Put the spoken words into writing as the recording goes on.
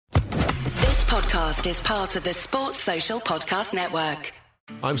podcast is part of the Sports Social Podcast Network.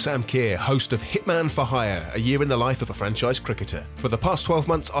 I'm Sam Keir, host of Hitman for Hire, a year in the life of a franchise cricketer. For the past 12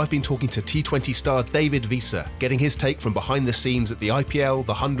 months, I've been talking to T20 star David Visa, getting his take from behind the scenes at the IPL,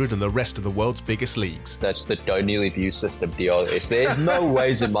 the 100 and the rest of the world's biggest leagues. That's the don't nearly view system deal. There's no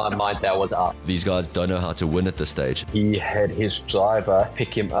ways in my mind that was up. These guys don't know how to win at this stage. He had his driver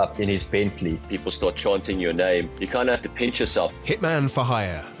pick him up in his Bentley. People start chanting your name. You kind of have to pinch yourself. Hitman for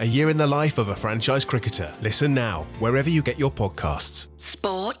Hire, a year in the life of a franchise cricketer. Listen now, wherever you get your podcasts.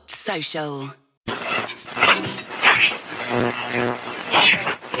 Sport Social.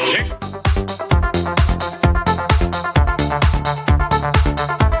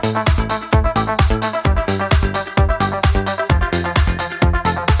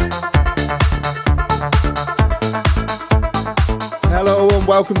 Hello and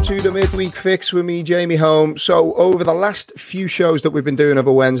welcome to the Midweek Fix with me, Jamie Holm. So over the last few shows that we've been doing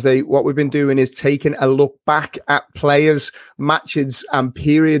over Wednesday, what we've been doing is taking a look back at players, matches and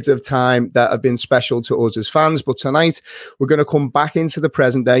periods of time that have been special to us as fans. But tonight, we're going to come back into the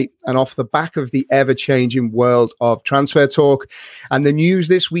present day and off the back of the ever-changing world of transfer talk and the news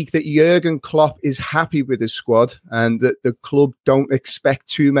this week that Jurgen Klopp is happy with his squad and that the club don't expect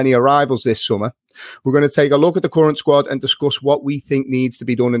too many arrivals this summer. We're going to take a look at the current squad and discuss what we think needs to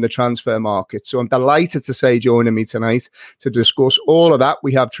be done in the transfer market. So I'm delighted to say joining me tonight to discuss all of that,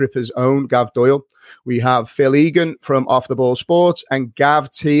 we have Tripper's own Gav Doyle. We have Phil Egan from Off the Ball Sports and Gav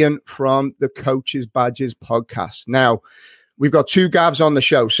Tian from the Coaches Badges podcast. Now, we've got two Gavs on the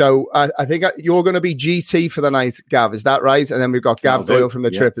show. So I think you're going to be GT for the night, Gav. Is that right? And then we've got Gav Doyle from the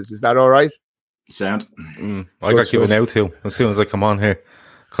Trippers. Is that all right? Sound. I got given out too as soon as I come on here.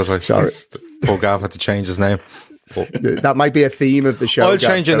 Because poor Gav had to change his name. But that might be a theme of the show. I'll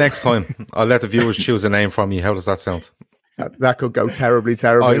change it next time. I'll let the viewers choose a name from you. How does that sound? That could go terribly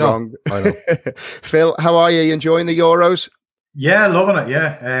wrong. I know. Phil, how are you? Enjoying the Euros? Yeah, loving it.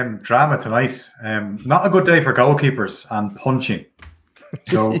 Yeah, drama tonight. Not a good day for goalkeepers and punching.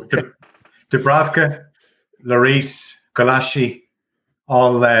 So Dubravka, Lloris, Golashi,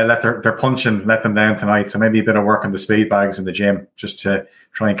 all let their punching let them down tonight. So maybe a bit of work on the speed bags in the gym just to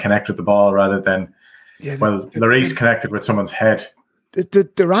try and connect with the ball rather than, Lloris connected with someone's head. The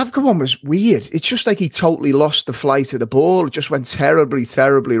Ravka one was weird. It's just like he totally lost the flight of the ball. It just went terribly,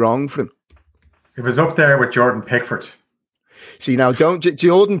 terribly wrong for him. It was up there with Jordan Pickford. See, now,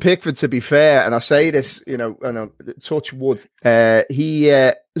 Jordan Pickford, to be fair, and I say this, touch wood, he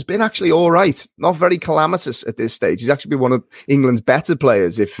has been actually all right. Not very calamitous at this stage. He's actually been one of England's better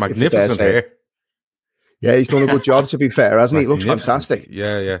players. Magnificent hair. Yeah, he's done a good job, to be fair, hasn't he? He looks fantastic.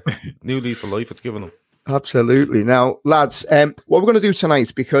 Yeah. New lease of life it's given him. Absolutely. Now, lads, what we're going to do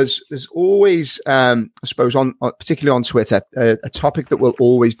tonight, because there's always, I suppose, particularly on Twitter, a topic that will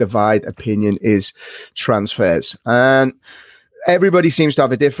always divide opinion is transfers. And everybody seems to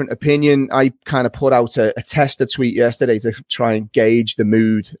have a different opinion. I kind of put out a tester tweet yesterday to try and gauge the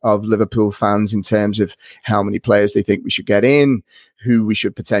mood of Liverpool fans in terms of how many players they think we should get in, who we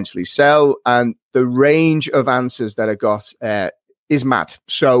should potentially sell, and the range of answers that I got is mad.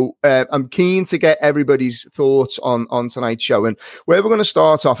 So I'm keen to get everybody's thoughts on tonight's show. And where we're going to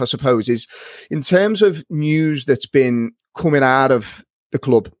start off, I suppose, is in terms of news that's been coming out of the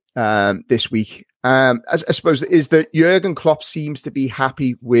club this week. I suppose is that Jurgen Klopp seems to be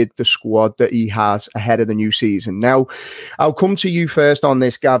happy with the squad that he has ahead of the new season. Now, I'll come to you first on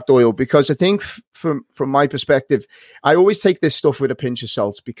this, Gav Doyle, because I think from my perspective, I always take this stuff with a pinch of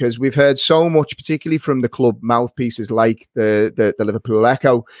salt because we've heard so much, particularly from the club mouthpieces like the Liverpool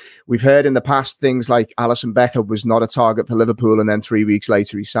Echo. We've heard in the past things like Alisson Becker was not a target for Liverpool, and then 3 weeks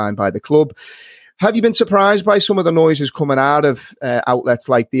later he signed by the club. Have you been surprised by some of the noises coming out of outlets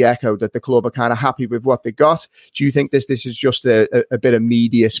like the Echo that the club are kind of happy with what they got? Do you think this is just a bit of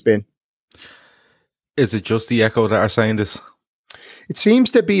media spin? Is it just the Echo that are saying this? It seems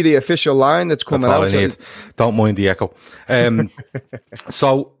to be the official line that's coming out. That's all I need. Don't mind the Echo.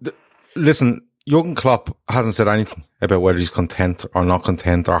 Listen, Jurgen Klopp hasn't said anything about whether he's content or not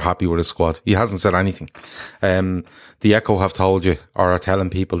content or happy with his squad. He hasn't said anything. The Echo have told you or are telling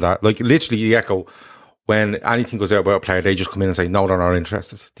people that, like literally the Echo, when anything goes out about a player, they just come in and say, no, they're not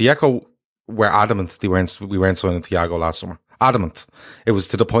interested. The Echo were adamant we weren't signing Thiago last summer. Adamant. It was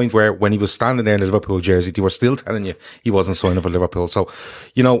to the point where when he was standing there in the Liverpool jersey, they were still telling you he wasn't signing for Liverpool. So,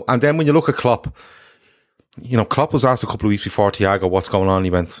 and then when you look at Klopp, Klopp was asked a couple of weeks before Thiago, what's going on? He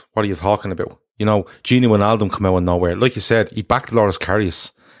went, what are you talking about? Gini Wijnaldum come out of nowhere. Like you said, he backed Loris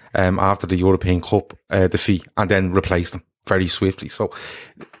Karius after the European Cup defeat and then replaced him very swiftly. So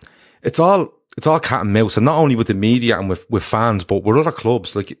it's all it's all cat and mouse, and not only with the media and with fans, but with other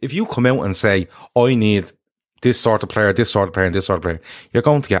clubs. Like, if you come out and say, I need this sort of player, this sort of player, and this sort of player, you're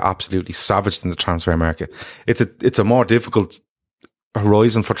going to get absolutely savaged in the transfer market. It's a more difficult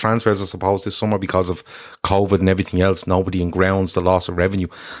horizon for transfers, I suppose, this summer because of COVID and everything else. Nobody in grounds, the loss of revenue.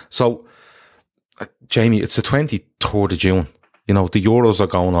 So, Jamie, it's the 23rd of June. You know, the Euros are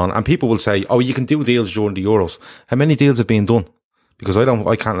going on, and people will say, "Oh, you can do deals during the Euros." How many deals have been done? Because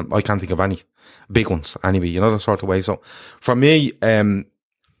I can't think of any big ones anyway. You know, that sort of way. So, for me, I'm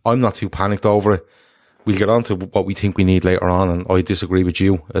not too panicked over it. We'll get on to what we think we need later on, and I disagree with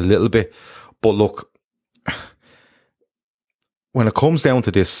you a little bit. But look, when it comes down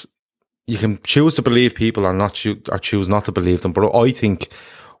to this, you can choose to believe people or choose not to believe them. But I think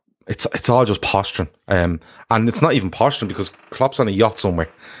it's all just posturing. And it's not even posturing because Klopp's on a yacht somewhere,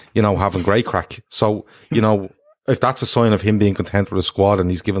 you know, having great crack. So, you know, if that's a sign of him being content with the squad and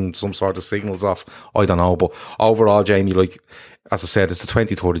he's given some sort of signals off, I don't know. But overall, Jamie, like, as I said, it's the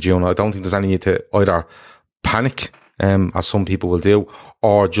 23rd of June. I don't think there's any need to either panic, as some people will do,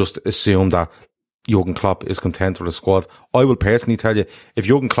 or just assume that Jurgen Klopp is content with the squad. I will personally tell you, if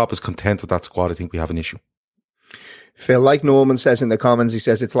Jurgen Klopp is content with that squad, I think we have an issue. Phil, like Norman says in the comments, he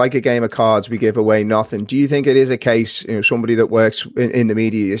says it's like a game of cards. We give away nothing. Do you think it is a case, you know, somebody that works in the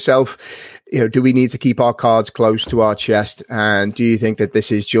media yourself, you know, do we need to keep our cards close to our chest? And do you think that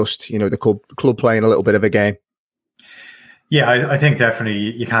this is just, you know, the club playing a little bit of a game? Yeah, I think definitely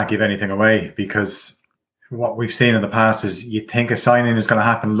you can't give anything away, because what we've seen in the past is you think a signing is going to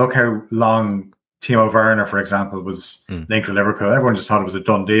happen. Look how long Timo Werner, for example, was linked with Liverpool. Everyone just thought it was a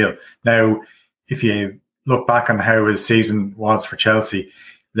done deal. Now, if you look back on how his season was for Chelsea,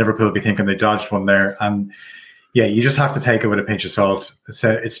 Liverpool will be thinking they dodged one there. And yeah, you just have to take it with a pinch of salt.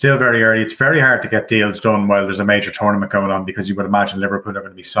 It's still very early. It's very hard to get deals done while there's a major tournament going on, because you would imagine Liverpool are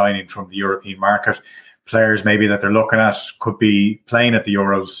going to be signing from the European market. Players maybe that they're looking at could be playing at the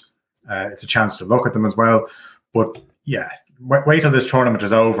Euros. It's a chance to look at them as well. But yeah, wait till this tournament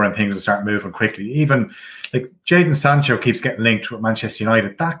is over and things will start moving quickly. Even like Jadon Sancho keeps getting linked with Manchester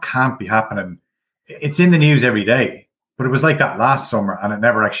United. That can't be happening. It's in the news every day, but it was like that last summer and it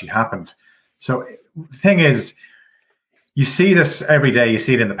never actually happened. So the thing is, you see this every day. You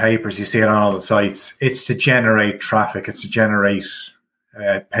see it in the papers. You see it on all the sites. It's to generate traffic. It's to generate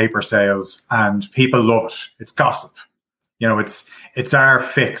paper sales, and people love it. It's gossip. You know, it's our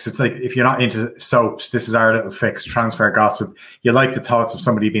fix. It's like, if you're not into soaps, this is our little fix, transfer gossip. You like the thoughts of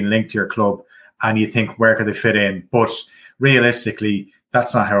somebody being linked to your club and you think, where could they fit in? But realistically,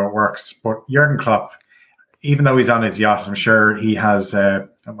 that's not how it works. But Jurgen Klopp, even though he's on his yacht, I'm sure he has, well,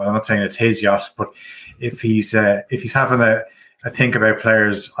 I'm not saying it's his yacht, but if he's having a think about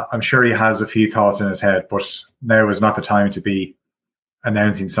players, I'm sure he has a few thoughts in his head, but now is not the time to be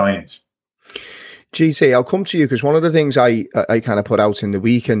announcing signings. GC, I'll come to you, because one of the things I kind of put out in the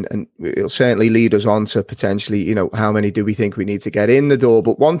week, and it'll certainly lead us on to potentially, you know, how many do we think we need to get in the door?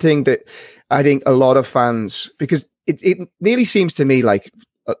 But one thing that I think a lot of fans, because it nearly seems to me like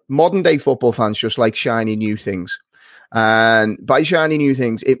modern day football fans just like shiny new things. And by shiny new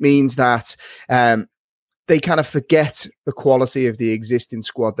things, it means that they kind of forget the quality of the existing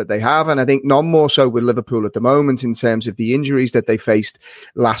squad that they have. And I think none more so with Liverpool at the moment, in terms of the injuries that they faced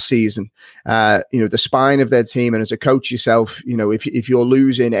last season. You know, the spine of their team, and as a coach yourself, you know, if you're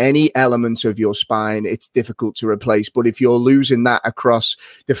losing any element of your spine, it's difficult to replace. But if you're losing that across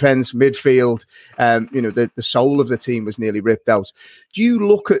defense, midfield, you know, the soul of the team was nearly ripped out. Do you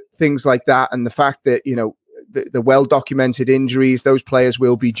look at things like that and the fact that, you know, the well-documented injuries, those players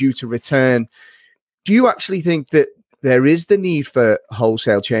will be due to return? Do you actually think that there is the need for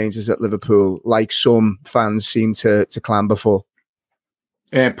wholesale changes at Liverpool, like some fans seem to clamber for?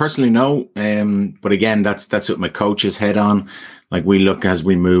 Personally, no. But again, that's what my coach's head on. Like, we look as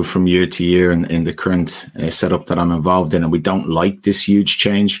we move from year to year in the current setup that I'm involved in, and we don't like this huge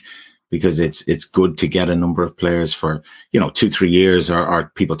change, because it's good to get a number of players for, you know, 2-3 years, or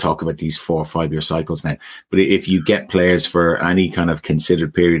people talk about these 4 or 5 year cycles now. But if you get players for any kind of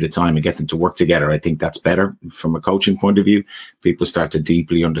considered period of time and get them to work together, I think that's better from a coaching point of view. People start to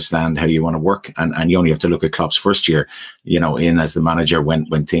deeply understand how you want to work. And you only have to look at Klopp's first year, you know, in as the manager,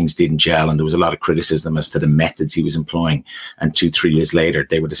 when things didn't gel and there was a lot of criticism as to the methods he was employing. And 2-3 years later,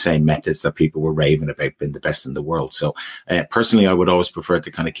 they were the same methods that people were raving about being the best in the world. So personally, I would always prefer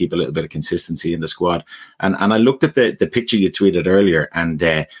to kind of keep a little bit of consistency in the squad. And I looked at the picture you tweeted earlier, and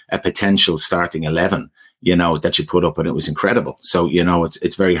a potential starting 11, you know, that you put up, and it was incredible. So, you know,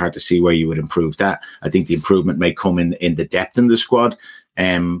 it's very hard to see where you would improve that. I think the improvement may come in the depth in the squad.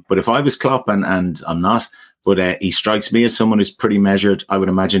 But if I was Klopp, and I'm not, But he strikes me as someone who's pretty measured. I would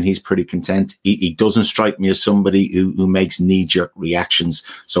imagine he's pretty content. He doesn't strike me as somebody who makes knee-jerk reactions.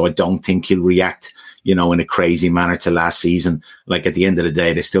 So I don't think he'll react, in a crazy manner to last season. Like at the end of the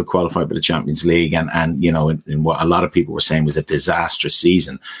day, they still qualified for the Champions League. And in what a lot of people were saying was a disastrous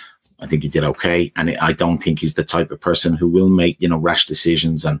season. I think he did okay. And I don't think he's the type of person who will make, rash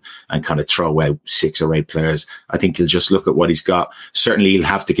decisions and kind of throw out 6 or 8 players. I think he'll just look at what he's got. Certainly he'll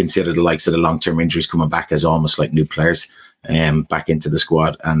have to consider the likes of the long-term injuries coming back as almost like new players back into the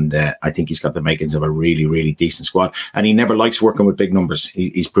squad. And I think he's got the makings of a really, really decent squad. And he never likes working with big numbers.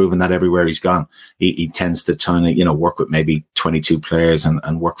 He's proven that everywhere he's gone. He tends to kind of, work with maybe 22 players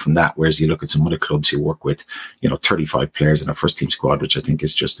and work from that. Whereas you look at some other clubs who work with, 35 players in a first team squad, which I think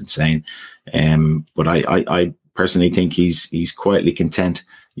is just insane. But I personally think he's quietly content,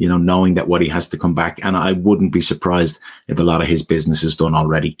 knowing that what he has to come back. And I wouldn't be surprised if a lot of his business is done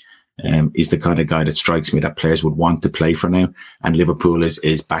already. Is the kind of guy that strikes me that players would want to play for now. And Liverpool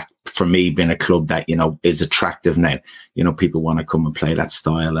is back, for me, being a club that, is attractive now. People want to come and play that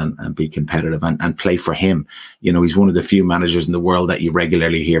style and be competitive and play for him. He's one of the few managers in the world that you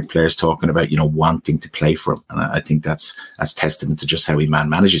regularly hear players talking about, wanting to play for him. And I think that's testament to just how he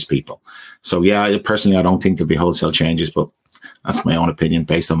manages people. So yeah, I don't think there'll be wholesale changes, but that's my own opinion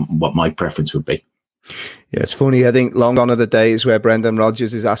based on what my preference would be. Yeah, it's funny. I think long gone are the days where Brendan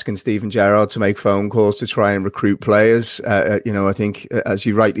Rodgers is asking Steven Gerrard to make phone calls to try and recruit players. I think, as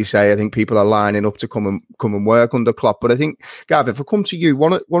you rightly say, I think people are lining up to come and work under Klopp. But I think, Gav, if I come to you,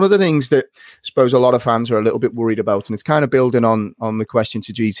 one of the things that I suppose a lot of fans are a little bit worried about, and it's kind of building on the question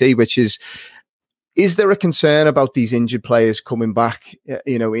to GT, which is there a concern about these injured players coming back,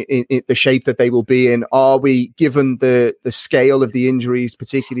 in the shape that they will be in? Are we, given the scale of the injuries,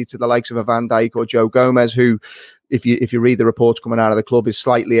 particularly to the likes of a Van Dijk or Joe Gomez, who, if you read the reports coming out of the club, is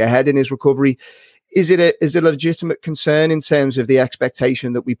slightly ahead in his recovery? Is it a legitimate concern in terms of the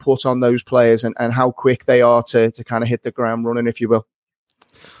expectation that we put on those players and how quick they are to kind of hit the ground running, if you will?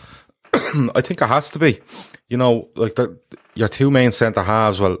 I think it has to be. Your 2 main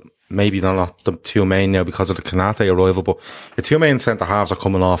centre-halves, well, maybe they're not the 2 main now because of the Konate arrival, but the 2 main centre-halves are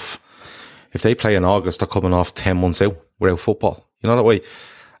coming off, if they play in August, they're coming off 10 months out without football. That way.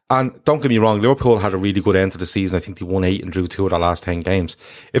 And don't get me wrong, Liverpool had a really good end to the season. I think they won 8 and drew 2 of their last 10 games.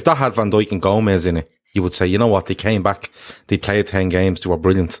 If that had Van Dijk and Gomez in it, you would say, you know what, they came back, they played 10 games, they were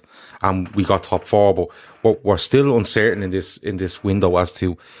brilliant, and we got top 4, but we're still uncertain in this window as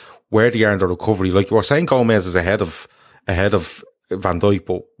to where they are in the recovery. Like you were saying, Gomez is ahead of Van Dijk,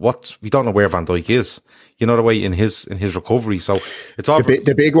 but we don't know where Van Dijk is, the way in his recovery. So it's all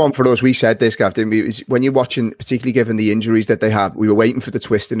the big one for us. We said this, Gav, didn't we? Is when you're watching, particularly given the injuries that they have, we were waiting for the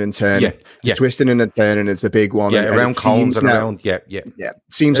twisting and turning. Yeah. Twisting and the turning is the big one. Yeah, around Combs and around. Yeah.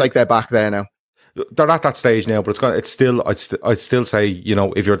 Seems like they're back there now. They're at that stage now, but I'd still say,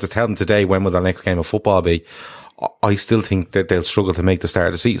 if you're to tell them today when will their next game of football be, I still think that they'll struggle to make the start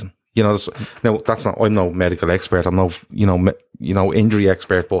of the season. That's not, I'm no medical expert. I'm no, injury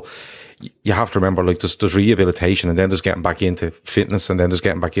expert, but you have to remember, like, there's rehabilitation, and then there's getting back into fitness, and then there's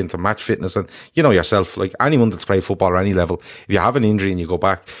getting back into match fitness. And, yourself, like anyone that's played football at any level, if you have an injury and you go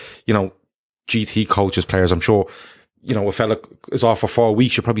back, GT coaches, players, I'm sure, a fella is off for 4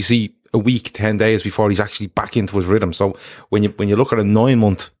 weeks, you probably see a week, 10 days before he's actually back into his rhythm. So when you look at a 9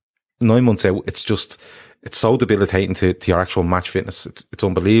 months out, it's so debilitating to your actual match fitness. It's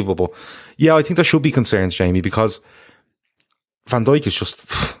unbelievable. Yeah, I think there should be concerns, Jamie, because Van Dijk is just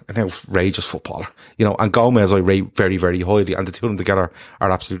an outrageous footballer, and Gomez I rate very, very highly, and the 2 of them together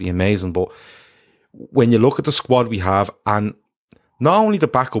are absolutely amazing. But when you look at the squad we have, and not only the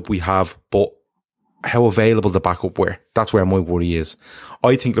backup we have, but how available the backup were, that's where my worry is.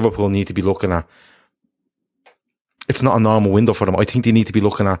 I think Liverpool need to be looking at, it's not a normal window for them. I think they need to be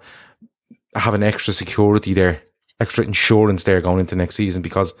looking at having extra security there, extra insurance there going into next season,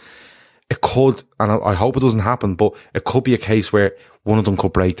 because it could, and I hope it doesn't happen, but it could be a case where one of them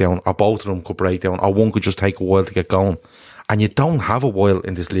could break down, or both of them could break down, or one could just take a while to get going. And you don't have a while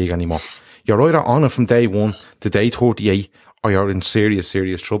in this league anymore. You're either on it from day 1 to day 38, or you're in serious,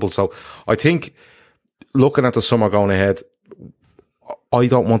 serious trouble. So I think, looking at the summer going ahead, I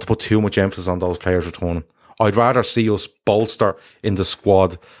don't want to put too much emphasis on those players returning. I'd rather see us bolster in the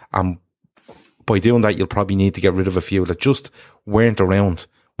squad, and by doing that, you'll probably need to get rid of a few that just weren't around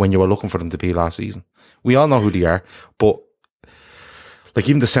when you were looking for them to be last season. We all know who they are, but like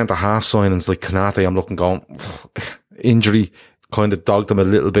even the centre-half signings like Konate, I'm looking going, injury kind of dogged them a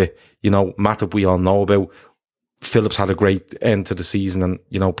little bit. Matip we all know about. Phillips had a great end to the season, and,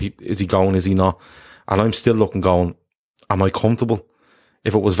 is he going, is he not? And I'm still looking going, am I comfortable?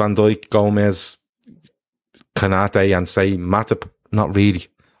 If it was Van Dijk, Gomez, Konate and say Matip? Not really.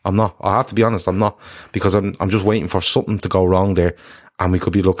 I'm not. I have to be honest, I'm not, because I'm just waiting for something to go wrong there, and we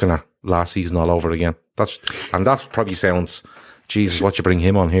could be looking at last season all over again. That probably sounds, Jesus, what you bring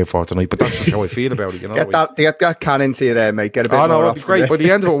him on here for tonight? But that's just how I feel about it. You know, get that can into you there, mate. Get a bit. No, it'd be great. By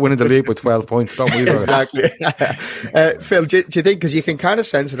the end of it, winning the league with 12 points. Don't we? Exactly. Phil, do you think, because you can kind of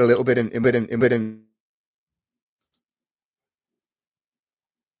sense it a little bit in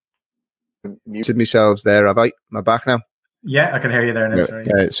muted myself there. Am I back now? Yeah, I can hear you there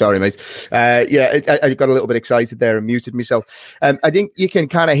now. Sorry, mate. I got a little bit excited there and muted myself. I think you can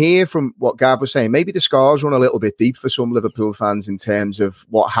kind of hear from what Gav was saying. Maybe the scars run a little bit deep for some Liverpool fans in terms of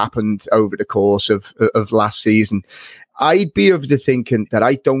what happened over the course of last season. I'd be of the thinking that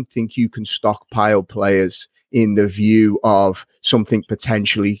I don't think you can stockpile players in the view of something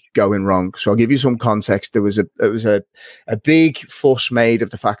potentially going wrong. So I'll give you some context. There was a big fuss made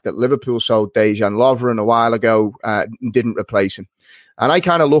of the fact that Liverpool sold Dejan Lovren a while ago and didn't replace him. And I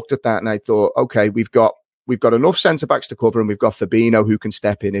kind of looked at that and I thought, okay, we've got enough centre-backs to cover, and we've got Fabinho who can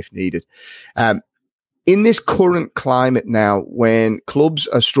step in if needed. In this current climate now, when clubs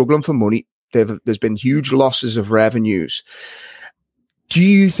are struggling for money, there's been huge losses of revenues. Do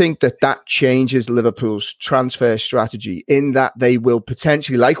you think that changes Liverpool's transfer strategy, in that they will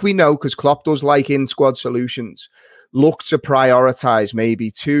potentially, like we know, because Klopp does like in-squad solutions, look to prioritise maybe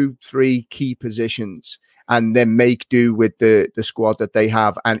 2-3 key positions and then make do with the squad that they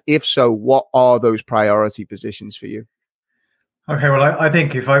have? And if so, what are those priority positions for you? Okay, well, I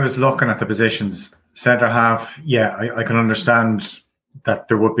think if I was looking at the positions, centre-half, I can understand that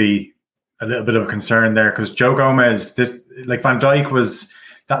there would be a little bit of a concern there, because Joe Gomez, Van Dijk was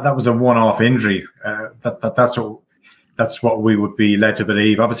that was a one-off injury. That's what we would be led to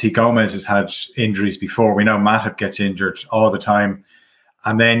believe. Obviously, Gomez has had injuries before. We know Matip gets injured all the time,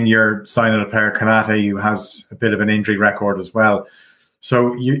 and then you're signing a player, Konate, who has a bit of an injury record as well.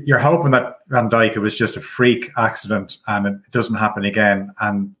 So you're hoping that Van Dijk, it was just a freak accident and it doesn't happen again.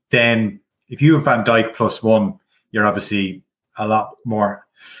 And then if you have Van Dijk +1, you're obviously a lot more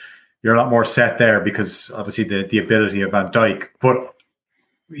set there, because obviously the ability of Van Dijk. But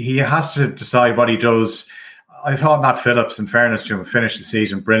he has to decide what he does. I thought Nat Phillips, in fairness to him, finished the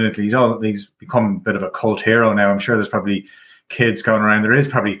season brilliantly. He's become a bit of a cult hero now. I'm sure there's probably kids going around. There is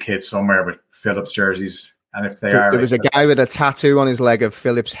probably kids somewhere with Phillips jerseys. And if there was a guy with a tattoo on his leg of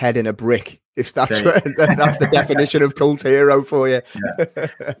Phillips' head in a brick. If that's that's the definition of cult hero for you.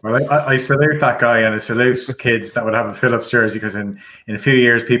 Yeah. Well, I salute that guy, and I salute kids that would have a Phillips jersey, because in a few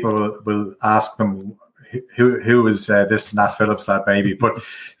years people will ask them who was this Nat Phillips, that baby. But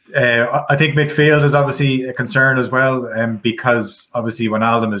I think midfield is obviously a concern as well, because obviously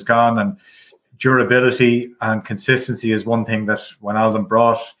Wijnaldum is gone, and durability and consistency is one thing that Wijnaldum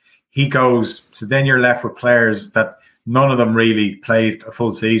brought. He goes, so then you're left with players that none of them really played a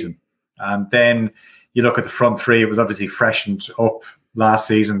full season. And then you look at the front three, it was obviously freshened up last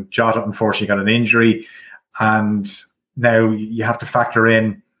season. Jota, unfortunately, got an injury. And now you have to factor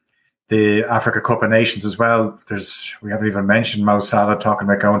in the Africa Cup of Nations as well. We haven't even mentioned Mo Salah talking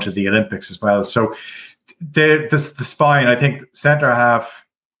about going to the Olympics as well. So the spine, I think, centre-half,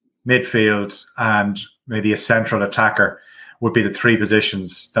 midfield, and maybe a central attacker would be the three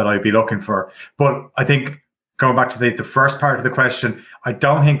positions that I'd be looking for. But I think, going back to the first part of the question, I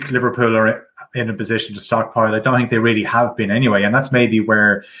don't think Liverpool are in a position to stockpile. I don't think they really have been anyway. And that's maybe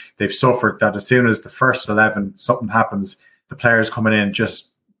where they've suffered, that as soon as the first 11, something happens, the players coming in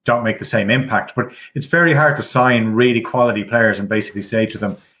just don't make the same impact. But it's very hard to sign really quality players and basically say to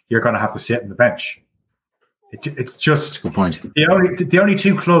them, you're going to have to sit on the bench. It's just good point. The only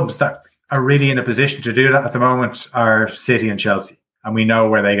two clubs that are really in a position to do that at the moment are City and Chelsea. And we know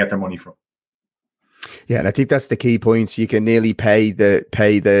where they get their money from. Yeah, and I think that's the key point. You can nearly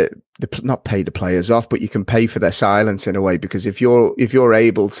not pay the players off, but you can pay for their silence in a way, because if you're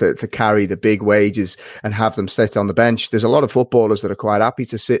able to carry the big wages and have them sit on the bench, there's a lot of footballers that are quite happy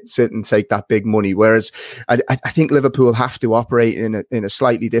to sit and take that big money. Whereas I think Liverpool have to operate in a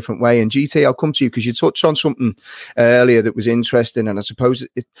slightly different way. And GT, I'll come to you, because you touched on something earlier that was interesting, and I suppose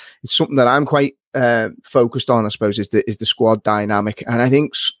it's something that I'm quite focused on, I suppose, is the squad dynamic. And I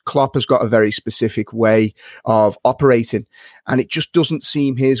think Klopp has got a very specific way of operating, and it just doesn't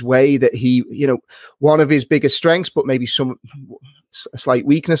seem his way that he, one of his biggest strengths, but maybe a slight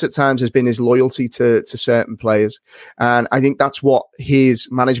weakness at times, has been his loyalty to certain players. And I think that's what his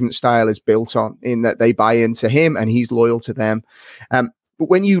management style is built on, in that they buy into him and he's loyal to them. But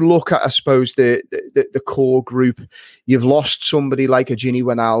when you look at, I suppose, the core group, you've lost somebody like a Gini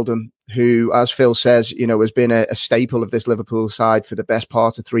Wijnaldum, who, as Phil says, has been a staple of this Liverpool side for the best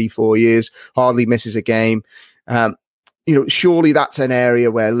part of 3-4 years, hardly misses a game. Surely that's an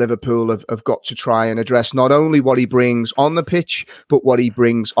area where Liverpool have got to try and address not only what he brings on the pitch, but what he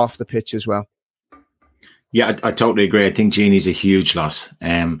brings off the pitch as well. Yeah, I totally agree. I think Gini's a huge loss.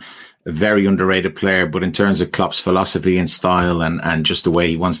 A very underrated player, but in terms of Klopp's philosophy and style and just the way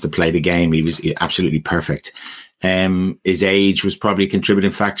he wants to play the game, he was absolutely perfect. His age was probably a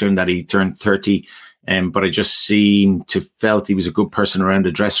contributing factor in that he turned 30. But I just felt he was a good person around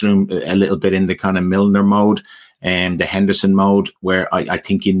the dressing room, a little bit in the kind of Milner mode. The Henderson mode, where I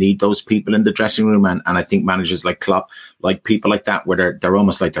think you need those people in the dressing room. And I think managers like Klopp, like people like that, where they're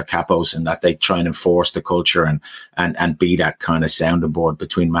almost like their capos, and that they try and enforce the culture and be that kind of sounding board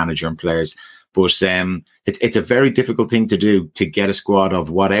between manager and players. But it's a very difficult thing to do, to get a squad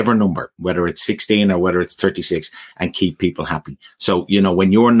of whatever number, whether it's 16 or whether it's 36, and keep people happy. So,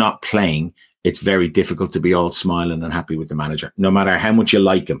 when you're not playing, it's very difficult to be all smiling and happy with the manager, no matter how much you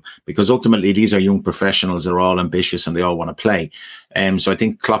like him, because ultimately these are young professionals. They're all ambitious and they all want to play. So I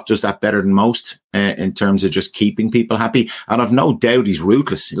think Klopp does that better than most in terms of just keeping people happy. And I've no doubt he's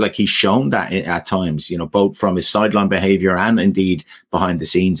ruthless. Like, he's shown that at times, both from his sideline behavior and indeed behind the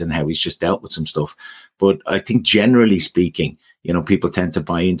scenes, and how he's just dealt with some stuff. But I think generally speaking, people tend to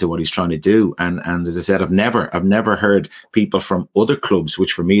buy into what he's trying to do. And as I said, I've never heard people from other clubs,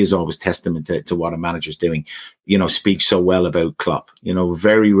 which for me is always testament to what a manager's doing, speak so well about Klopp.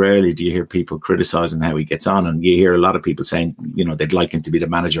 Very rarely do you hear people criticizing how he gets on. And you hear a lot of people saying, they'd like him to be the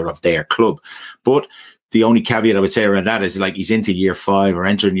manager of their club. But the only caveat I would say around that is, like, he's into year 5 or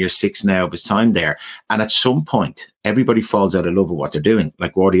entering year 6 now of his time there. And at some point, everybody falls out of love with what they're doing.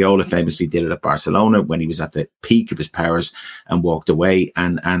 Like Guardiola famously did it at Barcelona when he was at the peak of his powers and walked away.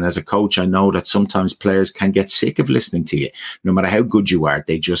 And as a coach, I know that sometimes players can get sick of listening to you. No matter how good you are,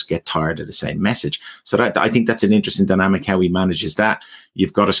 they just get tired of the same message. So I think that's an interesting dynamic, how he manages that.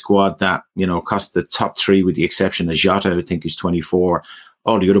 You've got a squad that, cost the top 3 with the exception of Jota, I think, who's 24.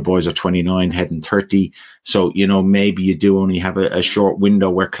 All the other boys are 29, heading 30. So, maybe you do only have a short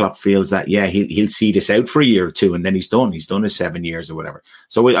window where Klopp feels that, he'll see this out for a year or 2 and then he's done. He's done his 7 years or whatever.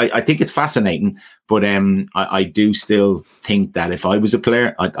 So I think it's fascinating. But I do still think that if I was a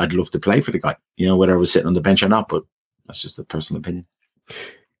player, I'd love to play for the guy, whether I was sitting on the bench or not. But that's just a personal opinion.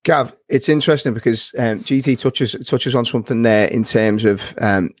 Gav, it's interesting because GT touches on something there in terms of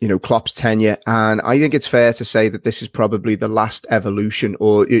Klopp's tenure, and I think it's fair to say that this is probably the last evolution,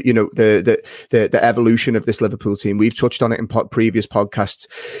 or the evolution of this Liverpool team. We've touched on it in previous podcasts.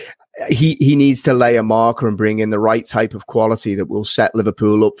 He needs to lay a marker and bring in the right type of quality that will set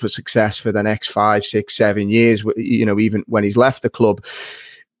Liverpool up for success for the next 5, 6, 7 years. Even when he's left the club.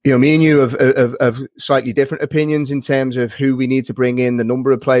 Me and you have slightly different opinions in terms of who we need to bring in, the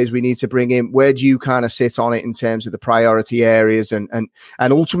number of players we need to bring in. Where do you kind of sit on it in terms of the priority areas, and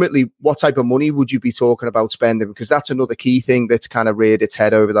ultimately what type of money would you be talking about spending? Because that's another key thing that's kind of reared its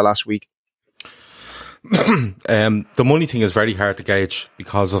head over the last week. The money thing is very hard to gauge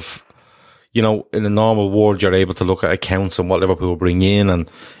because of, in the normal world, you're able to look at accounts and what Liverpool bring in, and,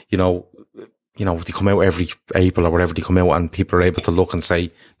 they come out every April or whatever, they come out and people are able to look and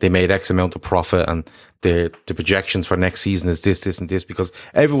say they made X amount of profit and the projections for next season is this and this, because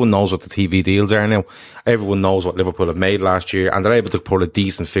everyone knows what the TV deals are now. Everyone knows what Liverpool have made last year, and they're able to put a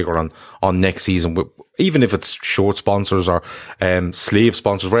decent figure on next season. Even if it's short sponsors or sleeve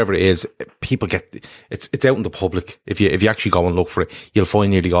sponsors, whatever it is, people get it's out in the public. If you actually go and look for it, you'll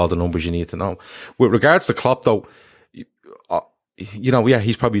find nearly all the numbers you need to know. With regards to Klopp, though,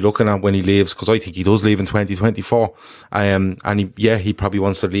 he's probably looking at when he leaves, because I think he does leave in 2024. And he probably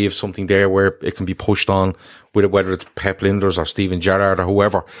wants to leave something there where it can be pushed on with it, whether it's Pep Linders or Steven Gerrard or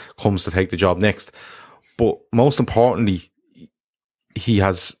whoever comes to take the job next. But most importantly, he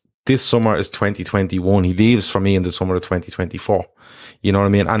has, this summer is 2021. He leaves for me in the summer of 2024. You know what I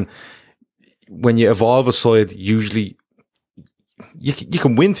mean? And when you evolve a side, usually you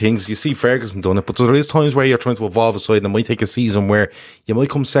can win things. You see Ferguson done it, but there is times where you're trying to evolve a side and it might take a season where you might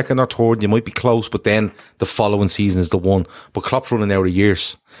come second or third, you might be close, but then the following season is the one. But Klopp's running out of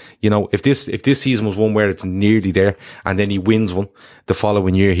years. If this season was one where it's nearly there and then he wins one the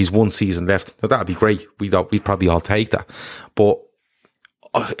following year, he's one season left. Now that'd be great. We'd probably all take that. But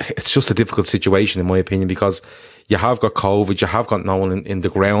it's just a difficult situation in my opinion, because you have got COVID, you have got no one in the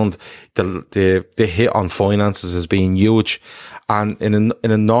ground. The hit on finances has been huge. And in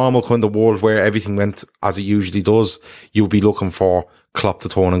a normal kind of world where everything went as it usually does, you'll be looking for Klopp to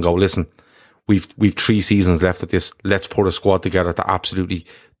turn and go, listen, we've 3 seasons left at this. Let's put a squad together to absolutely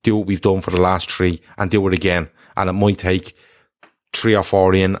do what we've done for the last 3 and do it again. And it might take 3 or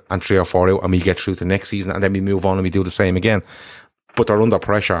 4 in and 3 or 4 out, and we get through to next season, and then we move on and we do the same again. But they're under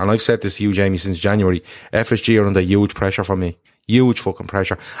pressure, and I've said this to you, Jamie, since January. FSG are under huge pressure for me. Huge fucking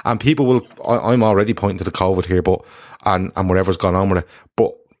pressure. And people will, I'm already pointing to the COVID here, but, and whatever's gone on with it.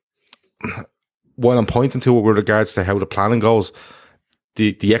 But what I'm pointing to with regards to how the planning goes,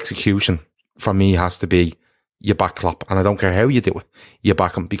 the execution for me has to be, you back Klopp, and I don't care how you do it, you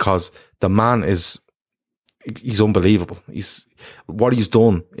back him, because the man he's unbelievable. What he's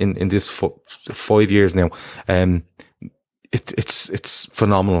done in this 5 years now, it's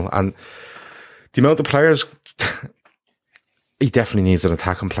phenomenal. And the amount of players, he definitely needs an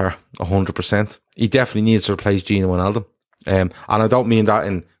attacking player, 100%. He definitely needs to replace Gino Wijnaldum. And I don't mean that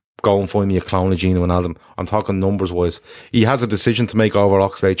in go and find me a clone of Gino Wijnaldum. I'm talking numbers wise. He has a decision to make over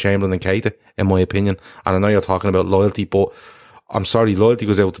Oxlade-Chamberlain and Keita, in my opinion. And I know you're talking about loyalty, but I'm sorry, loyalty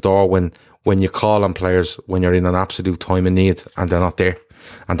goes out the door when you call on players when you're in an absolute time of need and they're not there.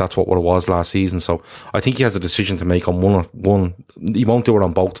 And that's what it was last season. So I think he has a decision to make on one. He won't do it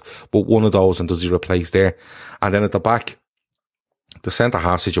on both, but one of those, and does he replace there? And then at the back, the centre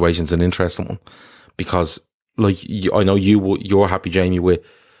half situation is an interesting one, because like I know you're happy, Jamie, with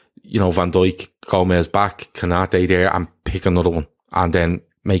Van Dijk, Gomez back, Konate there, and pick another one, and then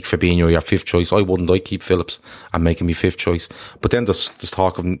make Fabinho your fifth choice. I wouldn't. I'd keep Phillips and make him my fifth choice. But then there's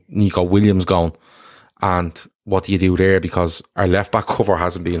talk of Nico Williams going, and what do you do there? Because our left back cover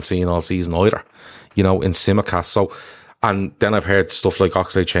hasn't been seen all season either, in Tsimikas. So, and then I've heard stuff like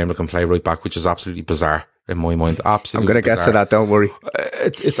Oxlade-Chamberlain can play right back, which is absolutely bizarre in my mind. Absolutely, I'm going to get to that. Don't worry.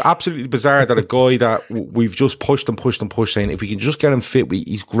 It's absolutely bizarre that a guy that we've just pushed, saying if we can just get him fit,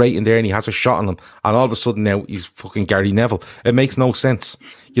 he's great in there and he has a shot on him, and all of a sudden now he's fucking Gary Neville. It makes no sense.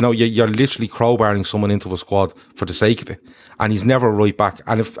 You're literally crowbarring someone into a squad for the sake of it, and he's never a right back.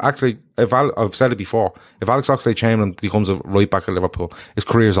 And if I've said it before, if Alex Oxlade-Chamberlain becomes a right back at Liverpool, his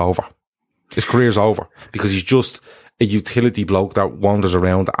career's over. His career's over, because he's just a utility bloke that wanders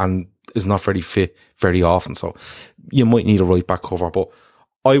around and is not very fit very often. So you might need a right back cover, but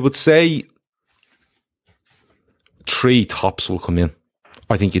I would say 3 tops will come in.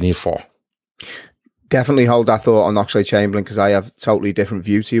 I think you need 4. Definitely hold that thought on Oxlade-Chamberlain, because I have a totally different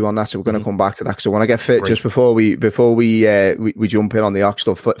view to you on that. So we're going to come back to that. So when I get fit, just before we jump in on the Ox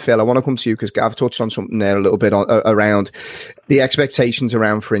stuff, Phil, I want to come to you because Gav touched on something there a little bit around the expectations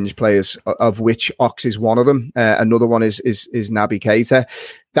around fringe players, of which Ox is one of them. Another one is Naby Keita.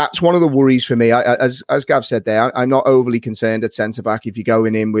 That's one of the worries for me. As Gav said there, I'm not overly concerned at centre back if you're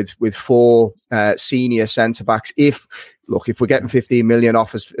going in with 4 senior centre backs. If we're getting 15 million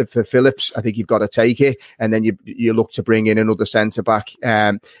offers for Phillips, I think you've got to take it. And then you look to bring in another centre back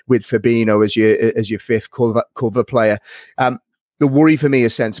with Fabinho as your fifth cover player. The worry for me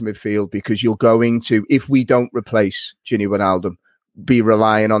is centre midfield, because you're going to, if we don't replace Gini Wijnaldum, be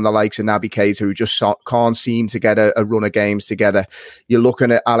relying on the likes of Naby Keita, who just can't seem to get a run of games together. You're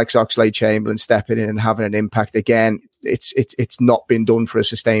looking at Alex Oxlade-Chamberlain stepping in and having an impact again. It's not been done for a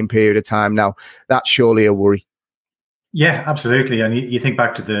sustained period of time now. That's surely a worry. Yeah, absolutely. And you think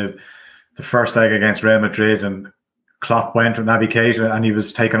back to the first leg against Real Madrid, and Klopp went with Naby Keita and he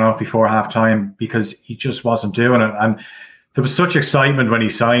was taken off before half time because he just wasn't doing it. And there was such excitement when he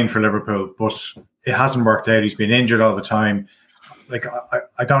signed for Liverpool, but it hasn't worked out. He's been injured all the time. Like,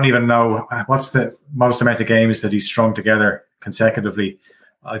 I don't even know what's the most amount of games that he's strung together consecutively.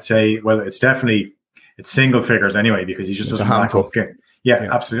 I'd say, well, it's single figures anyway, because he just doesn't back up. Yeah,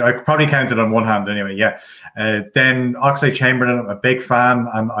 absolutely. I probably counted on one hand anyway. Yeah. Then Oxlade-Chamberlain, I'm a big fan,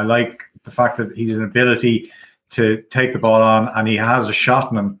 and I like the fact that he's an ability to take the ball on, and he has a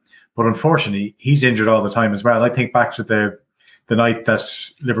shot in him. But unfortunately, he's injured all the time as well. I think back to the night that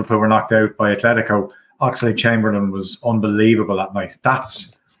Liverpool were knocked out by Atletico. Oxlade-Chamberlain was unbelievable that night.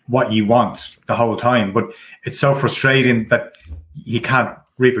 That's what you want the whole time. But it's so frustrating that he can't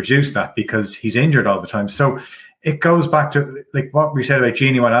reproduce that because he's injured all the time. So it goes back to like what we said about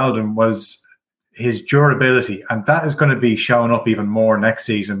Gini Wijnaldum was his durability. And that is going to be showing up even more next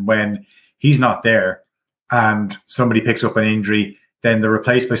season when he's not there and somebody picks up an injury. Then they're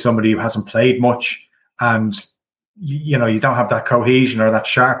replaced by somebody who hasn't played much. And you don't have that cohesion or that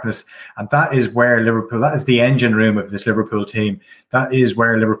sharpness. And that is where that is the engine room of this Liverpool team. That is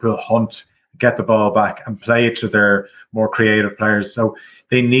where Liverpool hunt, get the ball back and play it to their more creative players. So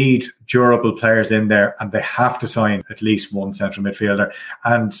they need durable players in there, and they have to sign at least one central midfielder.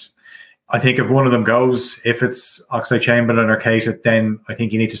 And I think if one of them goes, if it's Oxlade-Chamberlain or Keita, then I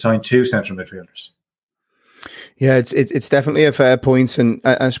think you need to sign 2 central midfielders. Yeah, it's definitely a fair point, and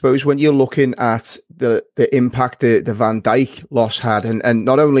I suppose when you're looking at the impact the Van Dijk loss had, and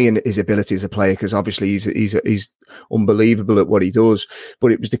not only in his ability as a player, because obviously he's unbelievable at what he does,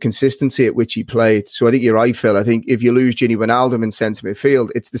 but it was the consistency at which he played. So I think you're right, Phil. I think if you lose Gini Wijnaldum in centre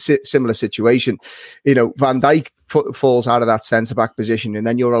midfield, it's the similar situation. You know, Van Dijk falls out of that centre back position, and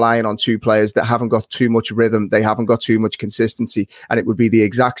then you're relying on two players that haven't got too much rhythm, they haven't got too much consistency, and it would be the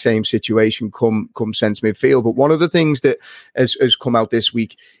exact same situation come centre midfield. But one of the things that has come out this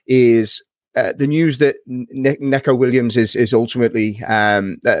week is the news that Neco Williams is ultimately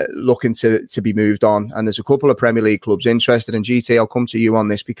looking to be moved on, and there's a couple of Premier League clubs interested. And GT, I'll come to you on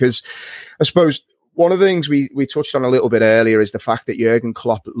this, because I suppose one of the things we touched on a little bit earlier is the fact that Jurgen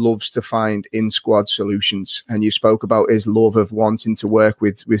Klopp loves to find in-squad solutions. And you spoke about his love of wanting to work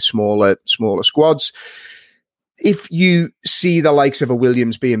with smaller squads. If you see the likes of a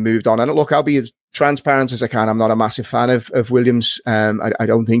Williams being moved on, and look, I'll be as transparent as I can, I'm not a massive fan of Williams. I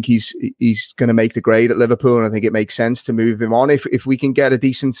don't think he's going to make the grade at Liverpool, and I think it makes sense to move him on if we can get a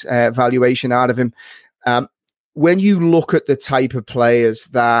decent valuation out of him. When you look at the type of players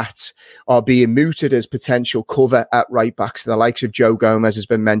that are being mooted as potential cover at right backs, the likes of Joe Gomez has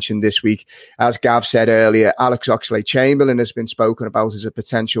been mentioned this week. As Gav said earlier, Alex Oxlade-Chamberlain has been spoken about as a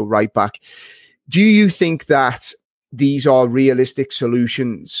potential right back. Do you think that these are realistic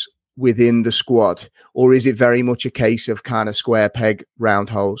solutions within the squad, or is it very much a case of kind of square peg, round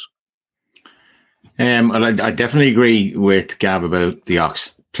holes? I definitely agree with Gav about the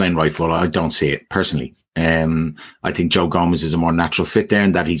Ox playing right full. I don't see it personally. I think Joe Gomez is a more natural fit there,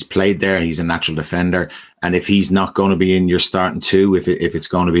 and that he's played there. He's a natural defender. And if he's not going to be in your starting two, if it's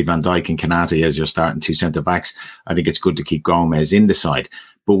going to be Van Dijk and Konate as your starting two centre backs, I think it's good to keep Gomez in the side.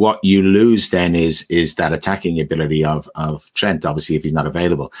 But what you lose then is that attacking ability of Trent, obviously, if he's not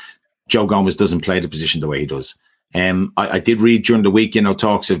available. Joe Gomez doesn't play the position the way he does. I did read during the week,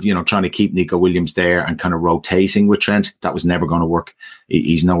 talks of, trying to keep Neco Williams there and kind of rotating with Trent. That was never going to work.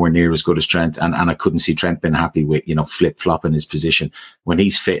 He's nowhere near as good as Trent. And I couldn't see Trent being happy with, flip-flopping his position. When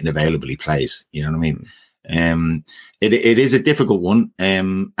he's fit and available, he plays. You know what I mean? It is a difficult one.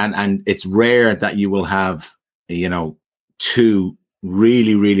 And it's rare that you will have, two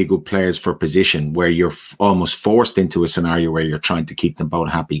really, really good players for position where you're almost forced into a scenario where you're trying to keep them both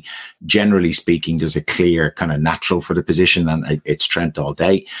happy. Generally speaking, there's a clear kind of natural for the position, and it's Trent all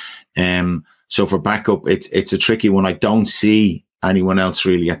day. So for backup, it's a tricky one. I don't see anyone else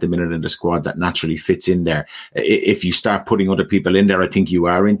really at the minute in the squad that naturally fits in there. If you start putting other people in there, I think you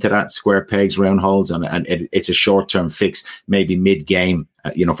are into that square pegs, round holes, and it's a short-term fix, maybe mid-game,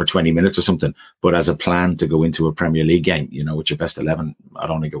 for 20 minutes or something. But as a plan to go into a Premier League game, with your best 11, I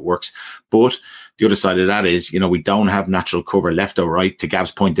don't think it works. But the other side of that is, we don't have natural cover left or right. To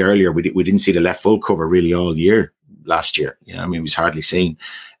Gav's point earlier, we didn't see the left full cover really all year last year. It was hardly seen.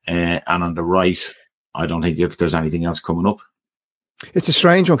 And on the right, I don't think if there's anything else coming up. It's a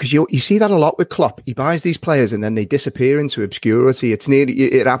strange one because you see that a lot with Klopp. He buys these players and then they disappear into obscurity.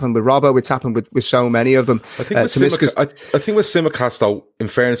 It happened with Robbo. It's happened with so many of them. I think with Tsimikas, though, in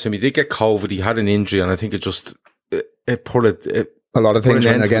fairness to him, he did get COVID. He had an injury, and I think it just it put a lot of things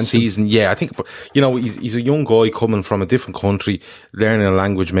went against season. Yeah, I think he's a young guy coming from a different country, learning a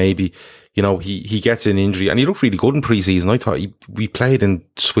language maybe. He gets an injury, and he looked really good in pre-season. I thought we played in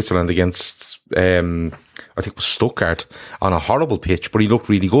Switzerland against I think it was Stuttgart on a horrible pitch, but he looked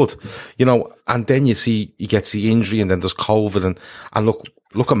really good. And then you see he gets the injury, and then there's COVID, and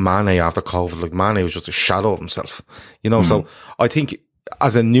look at Mane after COVID. Like, Mane was just a shadow of himself. So I think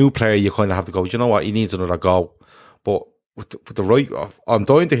as a new player, you kind of have to go, you know what, he needs another go. But with the right, I'm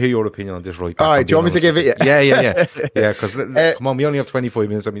dying to hear your opinion on this right back. All right, do you want me to give it? Yeah. Because come on, we only have 25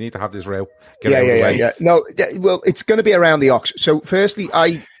 minutes, and we need to have this row. Yeah. No, well, it's going to be around the Ox. So, firstly,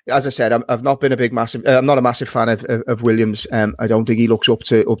 as I said, I'm not a massive fan of Williams. I don't think he looks up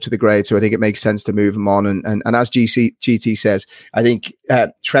to the grade, so I think it makes sense to move him on. And as GT says, I think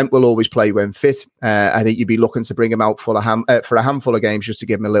Trent will always play when fit. I think you'd be looking to bring him out for a handful of games just to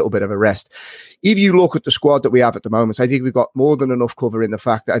give him a little bit of a rest. If you look at the squad that we have at the moment, I think we've got more than enough cover in the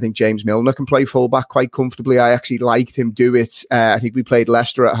fact that I think James Milner can play fullback quite comfortably. I actually liked him do it. I think we played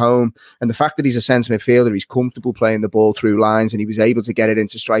Leicester at home, and the fact that he's a centre midfielder, he's comfortable playing the ball through lines, and he was able to get it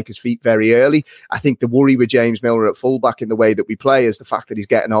into strikers' feet very early. I think the worry with James Milner at fullback in the way that we play is the fact that he's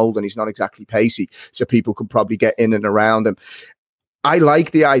getting old and he's not exactly pacey, so people can probably get in and around him. I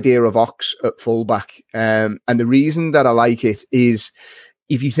like the idea of Ox at fullback, and the reason that I like it is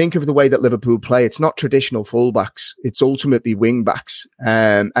if you think of the way that Liverpool play, it's not traditional fullbacks. It's ultimately wing backs.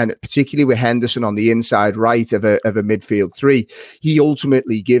 And particularly with Henderson on the inside right of a midfield three, he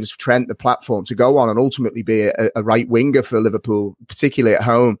ultimately gives Trent the platform to go on and ultimately be a right winger for Liverpool, particularly at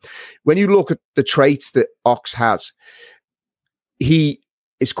home. When you look at the traits that Ox has, he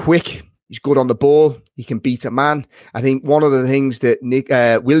is quick. He's good on the ball. He can beat a man. I think one of the things that Nick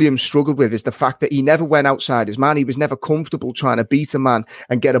Williams struggled with is the fact that he never went outside his man. He was never comfortable trying to beat a man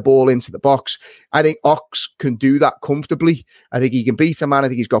and get a ball into the box. I think Ox can do that comfortably. I think he can beat a man. I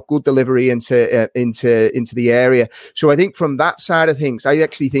think he's got good delivery into the area. So I think from that side of things, I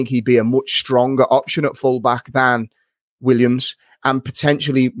actually think he'd be a much stronger option at fullback than Williams, and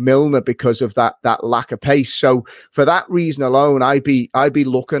potentially Milner because of that lack of pace. So for that reason alone, I'd be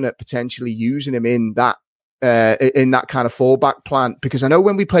looking at potentially using him in that kind of fallback plan, because I know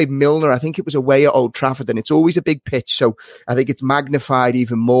when we played Milner, I think it was away at Old Trafford, and it's always a big pitch, so I think it's magnified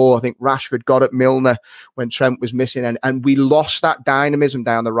even more. I think Rashford got at Milner when Trent was missing, and we lost that dynamism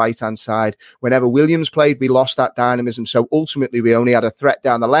down the right hand side. Whenever Williams played, we lost that dynamism, so ultimately we only had a threat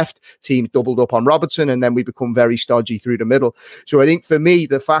down the left. Teams doubled up on Robertson, and then we become very stodgy through the middle. So I think for me,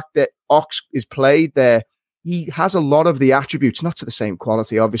 the fact that Ox is played there, he has a lot of the attributes, not to the same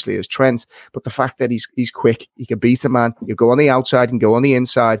quality, obviously, as Trent, but the fact that he's quick, he can beat a man, he'll go on the outside and go on the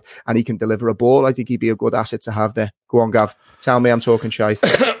inside, and he can deliver a ball. I think he'd be a good asset to have there. Go on, Gav. Tell me I'm talking shite.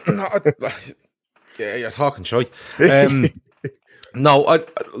 Yeah, you're talking shite. No,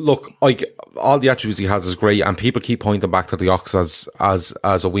 look, all the attributes he has is great, and people keep pointing back to the Ox as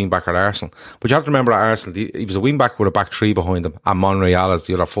a wing back at Arsenal. But you have to remember at Arsenal, he was a wing back with a back three behind him, and Monreal as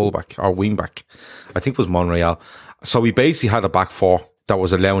the other full back or wing back. I think it was Monreal. So he basically had a back four that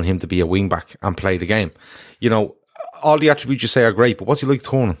was allowing him to be a wing back and play the game. You know, all the attributes you say are great, but what's he like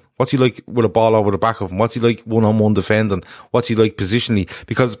turning? What's he like with a ball over the back of him? What's he like one-on-one defending? What's he like positionally?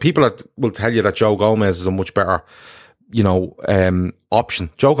 Because people will tell you that Joe Gomez is a much better, option.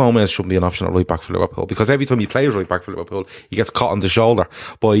 Joe Gomez shouldn't be an option at right back for Liverpool, because every time he plays right back for Liverpool, he gets caught on the shoulder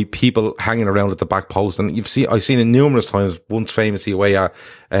by people hanging around at the back post. And I've seen it numerous times, once famously away at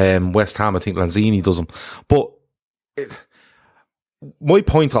West Ham, I think Lanzini does them. But my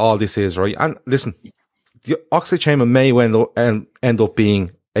point to all this is, right, and listen, Oxlade-Chamberlain may end up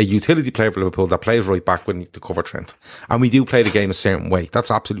being a utility player for Liverpool that plays right back when to cover Trent. And we do play the game a certain way.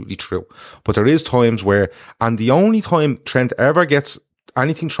 That's absolutely true. But there is times where, and the only time Trent ever gets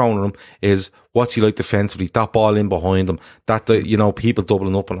anything thrown at him is what's he like defensively, that ball in behind him, that people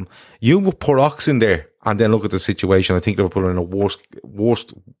doubling up on him. You will put Ox in there and then look at the situation. I think Liverpool are in a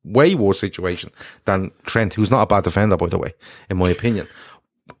way worse situation than Trent, who's not a bad defender, by the way, in my opinion.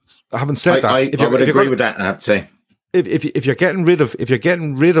 Having said that, I would agree with that, I have to say. If you're getting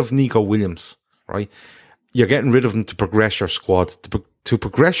rid of Nico Williams, right, you're getting rid of him to progress your squad. To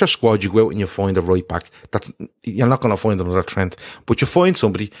progress your squad, you go out and you find a right back. You're not going to find another Trent, but you find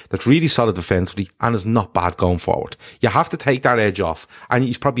somebody that's really solid defensively and is not bad going forward. You have to take that edge off, and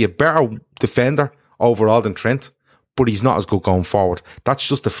he's probably a better defender overall than Trent, but he's not as good going forward. That's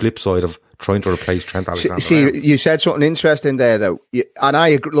just the flip side of trying to replace Trent Alexander. See, you said something interesting there, though. And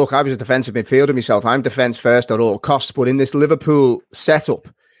I was a defensive midfielder myself. I'm defence first at all costs. But in this Liverpool setup,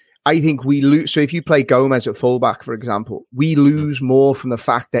 I think we lose. So if you play Gomez at fullback, for example, we lose more from the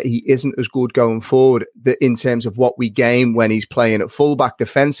fact that he isn't as good going forward in terms of what we gain when he's playing at fullback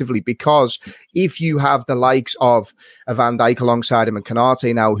defensively. Because if you have the likes of a Van Dijk alongside him and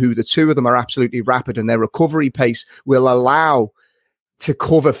Konate now, who the two of them are absolutely rapid, and their recovery pace will allow to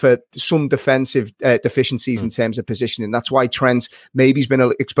cover for some defensive deficiencies in terms of positioning. That's why Trent maybe has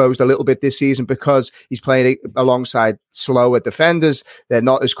been exposed a little bit this season, because he's playing alongside slower defenders. They're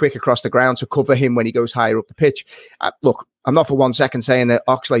not as quick across the ground to cover him when he goes higher up the pitch. Look, I'm not for 1 second saying that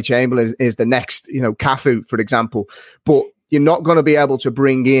Oxlade-Chamberlain is the next, Cafu, for example, but you're not going to be able to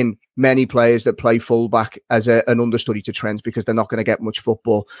bring in many players that play fullback as an understudy to Trent, because they're not going to get much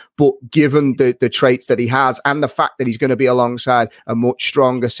football. But given the traits that he has, and the fact that he's going to be alongside a much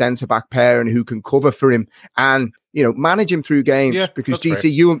stronger centre-back pair and who can cover for him and manage him through games, because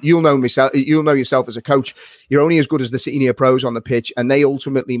GC, you'll know yourself as a coach, you're only as good as the senior pros on the pitch, and they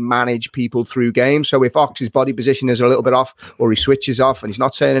ultimately manage people through games. So if Ox's body position is a little bit off, or he switches off and he's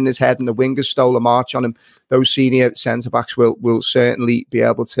not turning his head and the wingers stole a march on him, those senior centre-backs will certainly be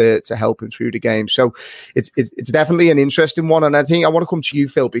able to help him through the game. So it's definitely an interesting one. And I think I want to come to you,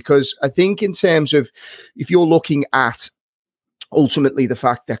 Phil, because I think in terms of, if you're looking at ultimately the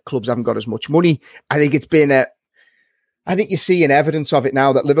fact that clubs haven't got as much money, I think it's been I think you're seeing evidence of it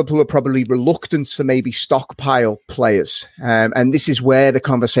now that Liverpool are probably reluctant to maybe stockpile players. And this is where the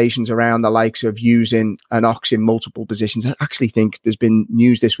conversations around the likes of using an Ox in multiple positions. I actually think there's been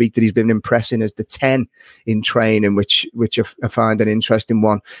news this week that he's been impressing as the 10 in training, which I find an interesting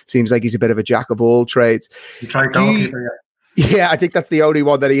one. Seems like he's a bit of a jack of all trades. You tried goalkeeper, yeah. Yeah, I think that's the only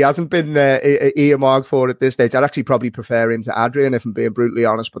one that he hasn't been earmarked for at this stage. I'd actually probably prefer him to Adrian, if I'm being brutally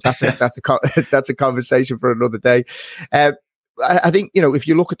honest, but that's a conversation for another day. I think, if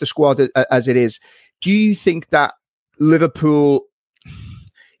you look at the squad as it is, do you think that Liverpool,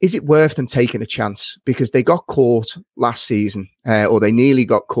 is it worth them taking a chance? Because they got caught last season, or they nearly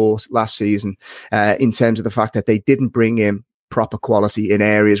got caught last season, in terms of the fact that they didn't bring in proper quality in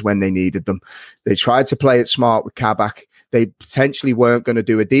areas when they needed them. They tried to play it smart with Kabak. They potentially weren't going to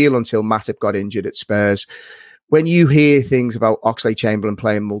do a deal until Matip got injured at Spurs. When you hear things about Oxlade-Chamberlain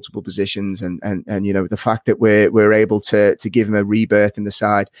playing multiple positions and the fact that we're able to give him a rebirth in the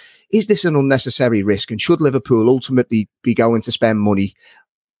side, is this an unnecessary risk? And should Liverpool ultimately be going to spend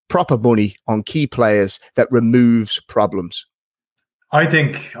proper money on key players that removes problems? I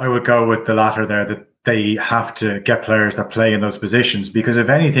think I would go with the latter there, that they have to get players that play in those positions, because if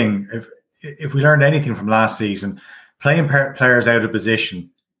anything, if we learned anything from last season, playing players out of position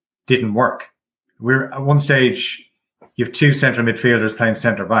didn't work. We're at one stage, you have two central midfielders playing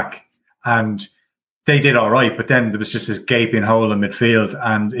centre back, and they did all right, but then there was just this gaping hole in midfield,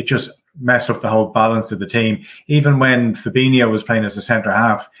 and it just messed up the whole balance of the team. Even when Fabinho was playing as a centre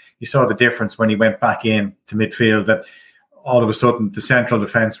half, you saw the difference when he went back in to midfield, that all of a sudden the central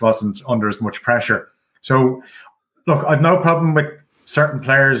defence wasn't under as much pressure. So, look, I've no problem with certain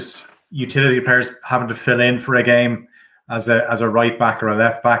players, utility players, having to fill in for a game as a right back or a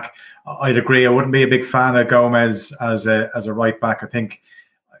left back. I'd agree. I wouldn't be a big fan of Gomez as a right back. I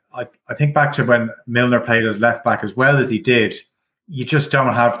think back to when Milner played as left back as well as he did. You just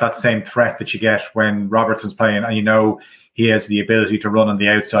don't have that same threat that you get when Robertson's playing, and he has the ability to run on the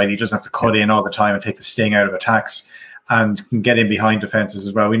outside. He doesn't have to cut in all the time and take the sting out of attacks, and can get in behind defences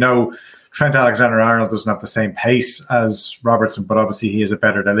as well. We know Trent Alexander-Arnold doesn't have the same pace as Robertson, but obviously he has a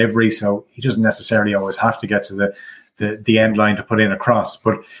better delivery, so he doesn't necessarily always have to get to the end line to put in a cross.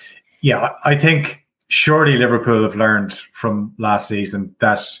 But yeah, I think surely Liverpool have learned from last season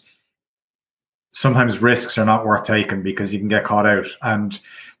that sometimes risks are not worth taking because you can get caught out. And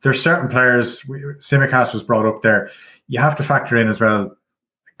there's certain players, Tsimikas was brought up there, you have to factor in as well, a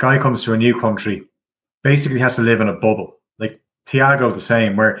guy comes to a new country, basically has to live in a bubble. Like Thiago, the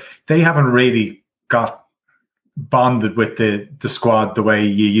same, where they haven't really got bonded with the squad the way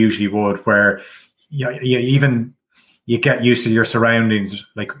you usually would, where you get used to your surroundings,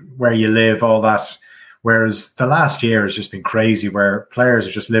 like where you live, all that. Whereas the last year has just been crazy, where players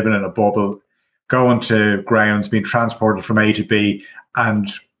are just living in a bubble, going to grounds, being transported from A to B, and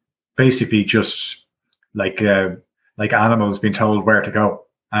basically just like animals being told where to go.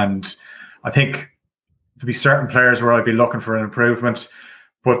 And I think there'll be certain players where I'd be looking for an improvement,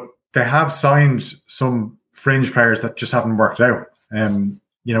 but they have signed some fringe players that just haven't worked out.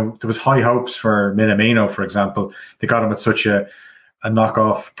 There was high hopes for Minamino, for example. They got him at such a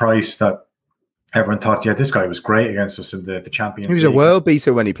knockoff price that everyone thought, yeah, this guy was great against us in the Champions League. He was a world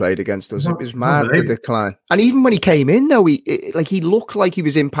beater when he played against us. It was mad, the decline. And even when he came in, though, he looked like he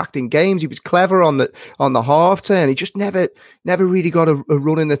was impacting games. He was clever on the half turn. He just never really got a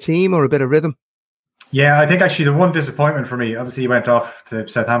run in the team or a bit of rhythm. Yeah, I think actually the one disappointment for me, obviously he went off to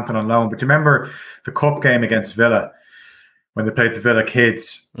Southampton on loan, but do you remember the cup game against Villa when they played the Villa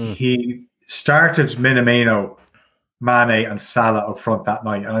kids? He started Minamino, Mane and Salah up front that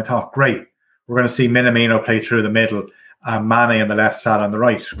night. And I thought, great, we're going to see Minamino play through the middle and Mane on the left, Salah on the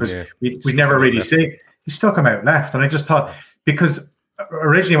right. Because we never really see. He stuck him out left. And I just thought, because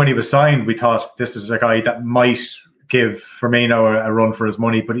originally when he was signed, we thought this is a guy that might give Firmino a run for his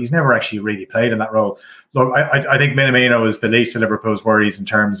money, but he's never actually really played in that role. Look, I think Minamino is the least of Liverpool's worries in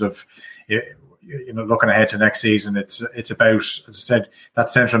terms of looking ahead to next season. It's about, as I said, that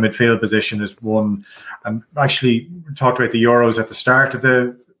central midfield position is one. And actually, we talked about the Euros at the start of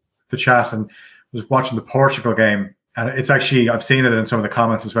the chat, and was watching the Portugal game, and it's actually, I've seen it in some of the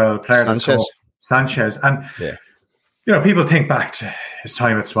comments as well. The player Sanchez, and people think back to his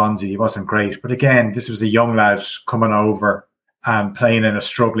time at Swansea. He wasn't great, but again, this was a young lad coming over and playing in a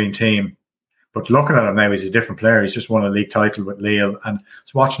struggling team. But looking at him now, he's a different player. He's just won a league title with Lille, and I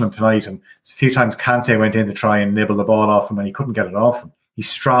was watching him tonight, and a few times Kante went in to try and nibble the ball off him, and he couldn't get it off him. He's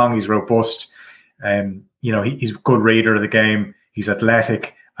strong, he's robust, he's a good reader of the game. He's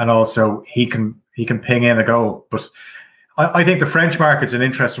athletic, and also he can ping in a goal. But I think the French market's an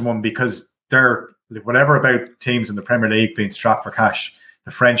interesting one because they're whatever about teams in the Premier League being strapped for cash,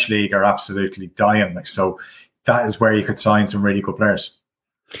 the French league are absolutely dying. Like, so that is where you could sign some really good players.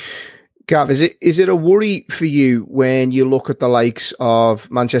 Gav, is it a worry for you when you look at the likes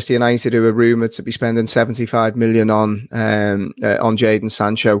of Manchester United, who are rumoured to be spending 75 million on Jadon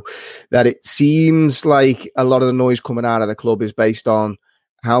Sancho, that it seems like a lot of the noise coming out of the club is based on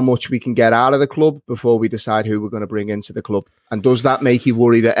how much we can get out of the club before we decide who we're going to bring into the club? And does that make you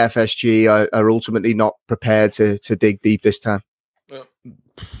worry that FSG are ultimately not prepared to dig deep this time?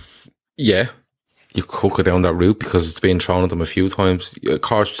 Yeah. You could go down that route because it's been thrown at them a few times. Of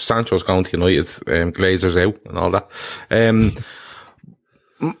course, Sancho's going to United, Glazer's out and all that.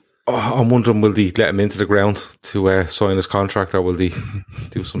 I'm wondering, will they let him into the ground to sign his contract, or will they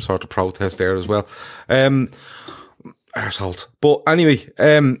do some sort of protest there as well? Arseholes. But anyway,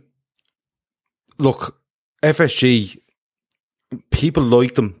 look, FSG, people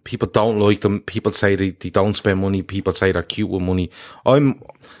like them, people don't like them, people say they don't spend money, people say they're cute with money.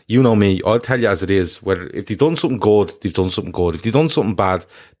 You know me, I'll tell you as it is, whether if they've done something good, they've done something good. If they've done something bad,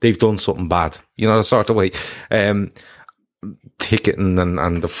 they've done something bad. You know, the sort of way. Ticketing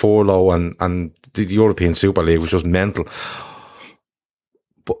and the furlough and the European Super League was just mental.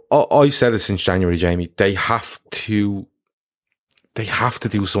 But I've said it since January, Jamie, they have to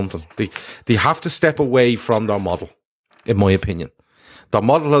do something. They have to step away from their model, in my opinion. The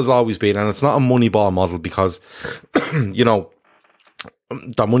model has always been, and it's not a Moneyball model because, you know,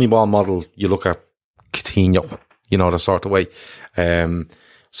 the Moneyball model, you look at Coutinho, you know, the sort of way.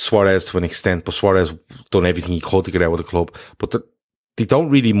 Suarez to an extent, but Suarez done everything he could to get out of the club. But they don't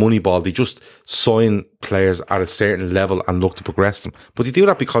really Moneyball. They just sign players at a certain level and look to progress them. But they do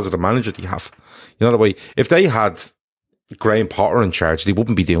that because of the manager they have. You know the way, if they had Graham Potter in charge, they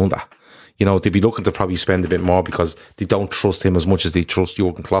wouldn't be doing that. You know, they'd be looking to probably spend a bit more because they don't trust him as much as they trust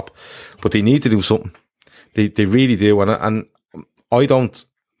Jurgen Klopp. But they need to do something. They really do. And I don't,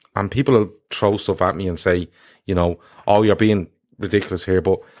 and people will throw stuff at me and say, you know, oh, you're being ridiculous here.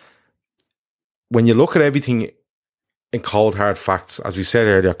 But when you look at everything in cold hard facts, as we said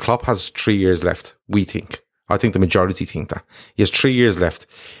earlier, Klopp has 3 years left, we think. I think the majority think that. He has 3 years left.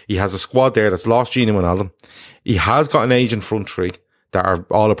 He has a squad there that's lost Gini Wijnaldum. He has got an aging front three that are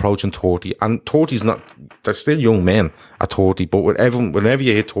all approaching 30. And 30's not, they're still young men at 30, but whenever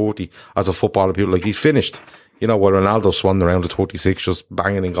you hit 30 as a footballer, people like, he's finished. You know, where Ronaldo swung around at 36, just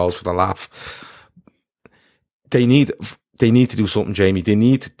banging in goals for the laugh. They need to do something, Jamie. They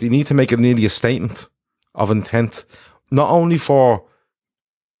need to make it nearly a statement of intent, not only for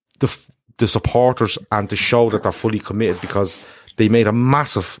the supporters and to show that they're fully committed, because they made a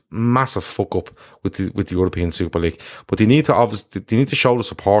massive fuck up with the European Super League. But they need to show the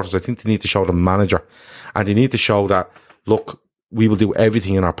supporters. I think they need to show the manager, and they need to show that, look, we will do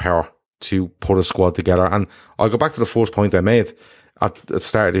everything in our power to put a squad together. And I'll go back to the first point I made at the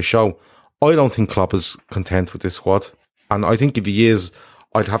start of the show. I don't think Klopp is content with this squad. And I think if he is,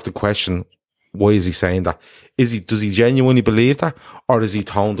 I'd have to question, why is he saying that? Does he genuinely believe that? Or is he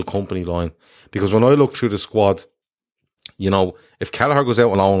towing the company line? Because when I look through the squad, you know, if Kelleher goes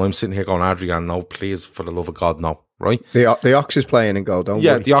out alone, I'm sitting here going, Adrian, no, please, for the love of God, no. Right? The Ox is playing in goal, don't we?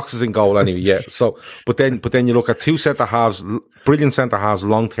 Yeah, the Ox is in goal anyway, yeah. So, but then you look at two centre-halves, brilliant centre-halves,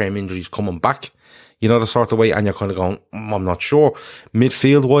 long-term injuries coming back, you know, the sort of way, and you're kind of going, I'm not sure.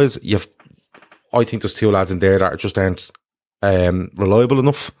 Midfield-wise, I think there's two lads in there that just aren't reliable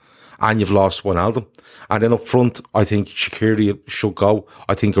enough, and you've lost Wijnaldum. And then up front, I think Shaqiri should go.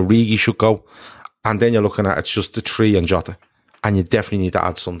 I think Origi should go. And then you're looking at, it's just the three and Jota. And you definitely need to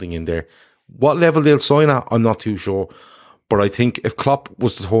add something in there. What level they'll sign at, I'm not too sure. But I think if Klopp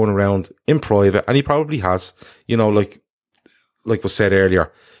was to turn around in private, and he probably has, you know, like was said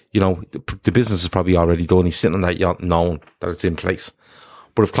earlier, you know, the business is probably already done. He's sitting on that yacht knowing that it's in place.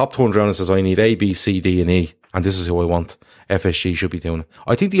 But if Klopp turns around and says, I need A, B, C, D, and E, and this is who I want, FSG should be doing it.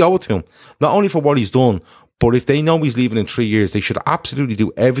 I think they owe it to him, not only for what he's done, but if they know he's leaving in 3 years, they should absolutely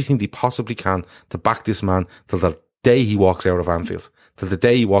do everything they possibly can to back this man till the day he walks out of Anfield, till the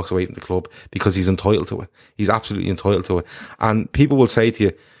day he walks away from the club, because he's entitled to it. He's absolutely entitled to it. And people will say to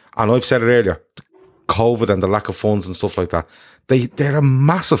you, and I've said it earlier, COVID and the lack of funds and stuff like that, they're a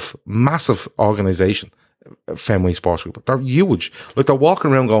massive organisation. Fenway Sports Group, they're huge. Like, they're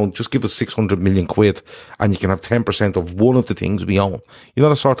walking around going, just give us 600 million quid and you can have 10% of one of the things we own. You know,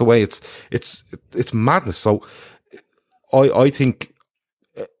 the sort of way, it's madness. So I think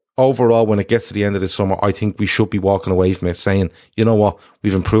overall, when it gets to the end of this summer, I think we should be walking away from it saying, you know what,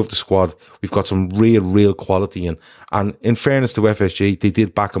 we've improved the squad, we've got some real quality in. And in fairness to FSG, they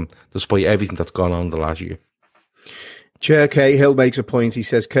did back them despite everything that's gone on in the last year. Chair Cahill makes a point. He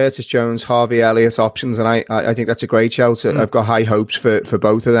says Curtis Jones, Harvey Elliott options, and I think that's a great shout. I've got high hopes for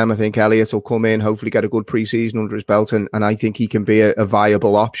both of them. I think Elliott will come in, hopefully get a good pre-season under his belt, and I think he can be a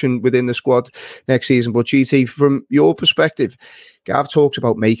viable option within the squad next season. But GT, from your perspective, Gav talks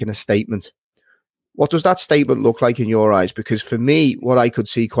about making a statement. What does that statement look like in your eyes? Because for me, what I could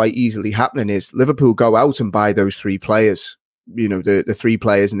see quite easily happening is Liverpool go out and buy those 3 players. You know, the 3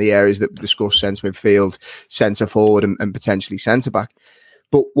 players in the areas that we discussed, centre midfield, centre forward, and potentially centre back.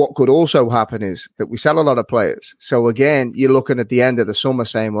 But what could also happen is that we sell a lot of players. So again, you're looking at the end of the summer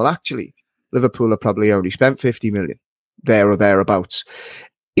saying, well, actually, Liverpool have probably only spent 50 million there or thereabouts.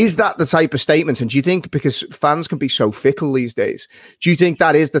 Is that the type of statement? And do you think, because fans can be so fickle these days, do you think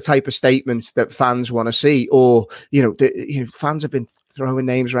that is the type of statement that fans want to see? Or, fans have been throwing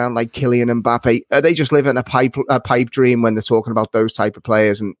names around like Kylian Mbappe. Are they just living a pipe dream when they're talking about those type of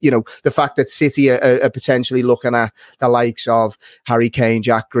players? And, the fact that City are potentially looking at the likes of Harry Kane,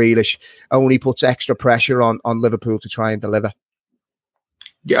 Jack Grealish, only puts extra pressure on Liverpool to try and deliver.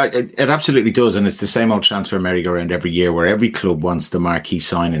 Yeah, it absolutely does. And it's the same old transfer merry-go-round every year where every club wants the marquee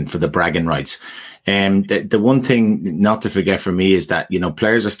signing for the bragging rights. And the one thing not to forget for me is that,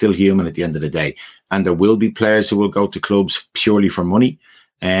 players are still human at the end of the day. And there will be players who will go to clubs purely for money.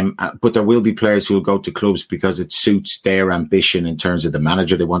 But there will be players who will go to clubs because it suits their ambition in terms of the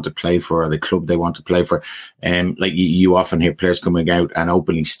manager they want to play for or the club they want to play for. Like you often hear players coming out and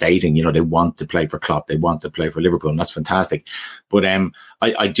openly stating, they want to play for Klopp, they want to play for Liverpool, and that's fantastic. But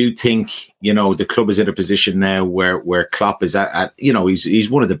I do think, the club is in a position now where Klopp is at he's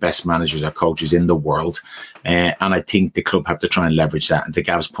one of the best managers or coaches in the world. And I think the club have to try and leverage that. And to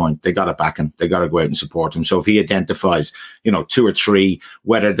Gav's point, they got to back him. They got to go out and support him. So if he identifies, 2 or 3,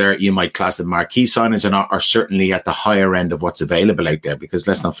 whether you might class them marquee signings or not, are certainly at the higher end of what's available out there. Because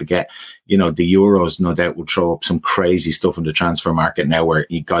let's not forget, the Euros no doubt will throw up some crazy stuff in the transfer market now where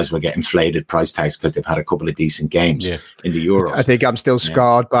you guys will get inflated price tags because they've had a couple of decent games in the Euros. I think I'm still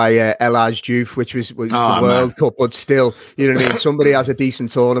scarred by El Hadj Diouf, which was the World Cup, but still, you know what I mean? Somebody has a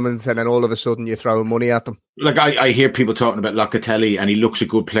decent tournament and then all of a sudden you're throwing money at them. Like I hear people talking about Locatelli and he looks a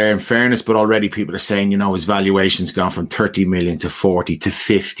good player in fairness, but already people are saying, his valuation's gone from 30 million to 40 to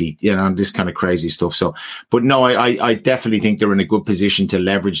 50, and this kind of crazy stuff. So, but no, I definitely think they're in a good position to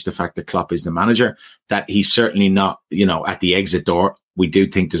leverage the fact that Klopp is the manager, that he's certainly not, at the exit door. We do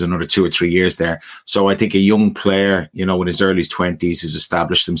think there's another 2 or 3 years there. So I think a young player, in his early 20s who's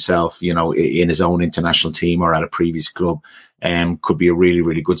established himself, in his own international team or at a previous club, could be a really,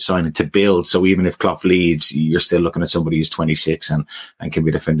 really good signing to build. So even if Klopp leaves, you're still looking at somebody who's 26 and can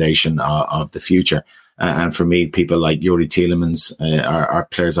be the foundation of the future. And for me, people like Yuri Tielemans are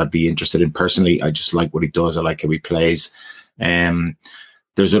players I'd be interested in personally. I just like what he does. I like how he plays.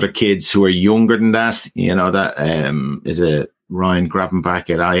 There's other kids who are younger than that. That is a Ryan Gravenbach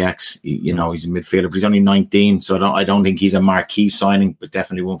at Ajax. He's a midfielder, but he's only 19. So I don't think he's a marquee signing, but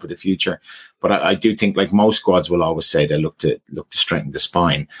definitely one for the future. But I do think, like most squads will always say, they look to strengthen the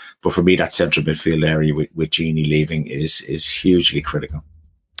spine. But for me, that central midfield area with Gini leaving is hugely critical.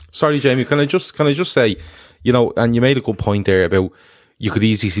 Sorry, Jamie, can I just say, and you made a good point there about you could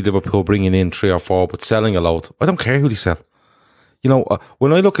easily see Liverpool bringing in 3 or 4, but selling a lot. I don't care who they sell.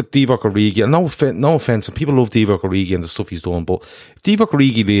 When I look at Divock Origi, and no offense, and people love Divock Origi and the stuff he's doing, but if Divock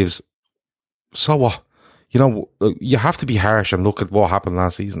Origi leaves, so what? You have to be harsh and look at what happened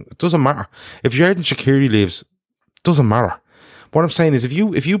last season. It doesn't matter. If Xherdan Shaqiri leaves, it doesn't matter. What I'm saying is, if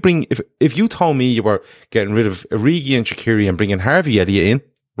you told me you were getting rid of Origi and Shaqiri and bringing Harvey Elliott in,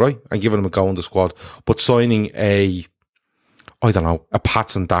 right, and giving him a go in the squad, but signing a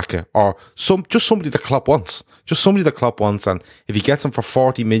Patson Daka or just somebody the Klopp wants. Just somebody the Klopp wants, and if he gets him for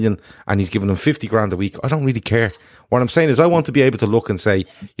 40 million and he's giving him 50 grand a week, I don't really care. What I'm saying is I want to be able to look and say,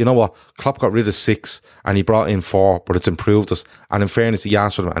 you know what, Klopp got rid of 6 and he brought in 4, but it's improved us. And in fairness, he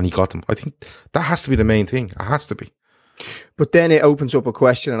asked for them and he got them. I think that has to be the main thing. It has to be. But then it opens up a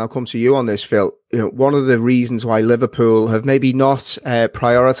question, and I'll come to you on this, Phil. One of the reasons why Liverpool have maybe not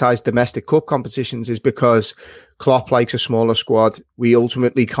prioritised domestic cup competitions is because Klopp likes a smaller squad. We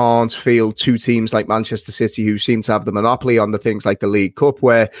ultimately can't field 2 teams like Manchester City, who seem to have the monopoly on the things like the League Cup,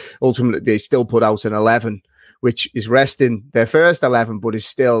 where ultimately they still put out an 11, which is resting their first 11, but is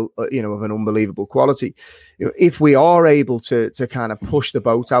still, of an unbelievable quality. If we are able to kind of push the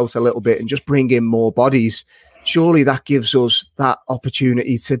boat out a little bit and just bring in more bodies, surely that gives us that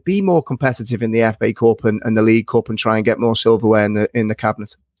opportunity to be more competitive in the FA Cup and the League Cup and try and get more silverware in the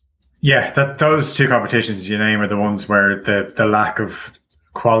cabinet. Yeah, those 2 competitions you name are the ones where the lack of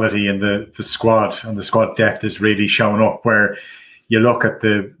quality in the squad and the squad depth is really showing up, where you look at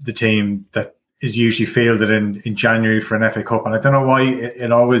the team that is usually fielded in January for an FA Cup. And I don't know why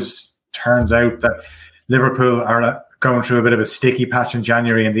it always turns out that Liverpool are going through a bit of a sticky patch in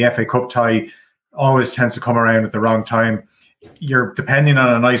January, and the FA Cup tie always tends to come around at the wrong time. You're depending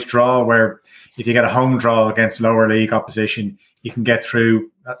on a nice draw where if you get a home draw against lower league opposition, you can get through,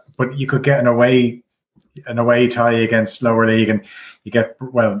 but you could get an away tie against lower league, and you get,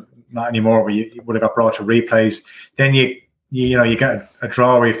 well, not anymore, but you would have got brought to replays. Then you get a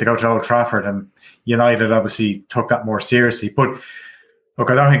draw where you have to go to Old Trafford, and United obviously took that more seriously. But look,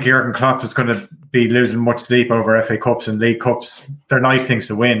 I don't think Jurgen Klopp is going to be losing much sleep over FA Cups and League Cups. They're nice things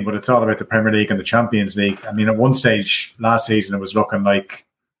to win, but it's all about the Premier League and the Champions League. I mean, at one stage last season, it was looking like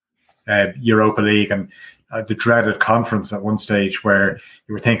Europa League and the dreaded conference at one stage, where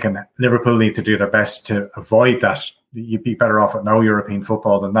you were thinking Liverpool need to do their best to avoid that. You'd be better off at no European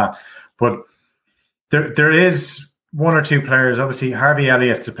football than that. But there is one or two players. Obviously, Harvey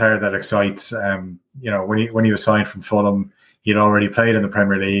Elliott's a player that excites. When he was signed from Fulham, he'd already played in the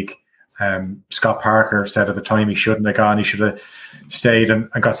Premier League. Scott Parker said at the time he shouldn't have gone. He should have stayed and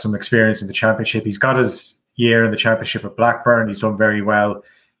got some experience in the Championship. He's got his year in the Championship at Blackburn. He's done very well.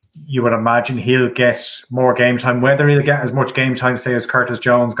 You would imagine he'll get more game time. Whether he'll get as much game time, say, as Curtis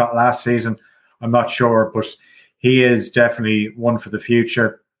Jones got last season, I'm not sure. But he is definitely one for the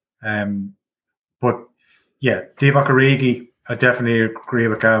future. But yeah, Divock Origi, I definitely agree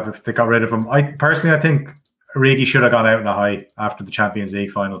with Gav if they got rid of him. I think Origi should have gone out in a high after the Champions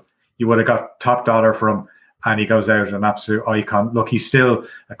League final. You would have got top dollar for him, and he goes out an absolute icon. Look, he's still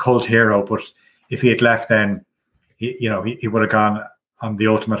a cult hero, but if he had left then, he would have gone on the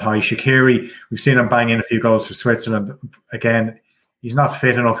ultimate high. Shaqiri, we've seen him bang in a few goals for Switzerland. Again, he's not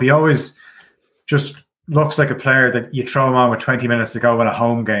fit enough. He always just looks like a player that you throw him on with 20 minutes to go in a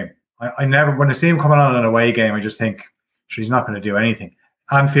home game. I never, when I see him coming on an away game, I just think, he's not going to do anything.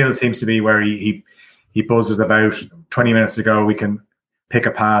 Anfield seems to be where he buzzes about. 20 minutes ago, we can pick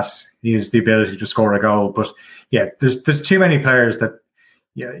a pass. He has the ability to score a goal. But yeah, there's too many players that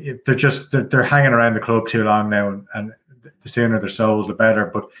they're hanging around the club too long now, and the sooner they're sold, the better.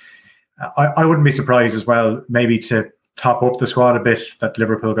 But I wouldn't be surprised as well, maybe to top up the squad a bit, that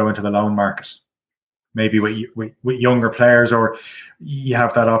Liverpool go into the loan market. Maybe with younger players, or you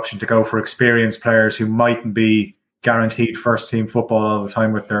have that option to go for experienced players who mightn't be guaranteed first team football all the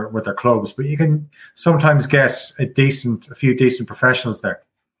time with their clubs, but you can sometimes get a few decent professionals there.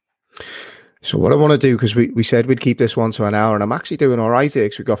 So what I want to do, because we said we'd keep this one to an hour, and I'm actually doing all right here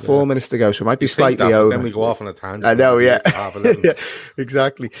because we've got 4 minutes to go, so it might be slightly over. Then we go off on a tangent. I know, yeah. Yeah,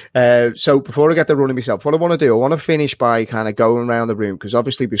 exactly. So before I get the running myself, what I want to do, I want to finish by kind of going around the room, because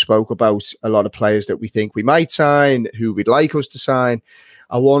obviously we spoke about a lot of players that we think we might sign, who we'd like us to sign.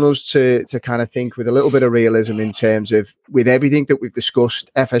 I want us to kind of think with a little bit of realism in terms of, with everything that we've discussed,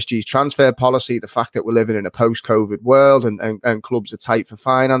 FSG's transfer policy, the fact that we're living in a post-COVID world and clubs are tight for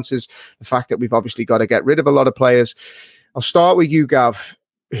finances, the fact that we've obviously got to get rid of a lot of players. I'll start with you, Gav.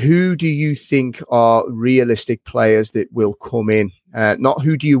 Who do you think are realistic players that will come in? Not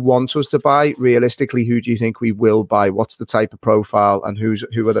who do you want us to buy, realistically, who do you think we will buy? What's the type of profile, and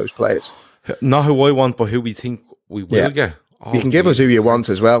who are those players? Not who I want, but who we think we will get. You can give us who you want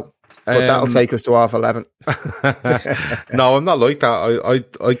as well, but that'll take us to half 11. No, I'm not like that.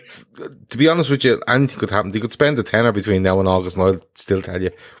 I to be honest with you, anything could happen. They could spend a tenner between now and August, and I'll still tell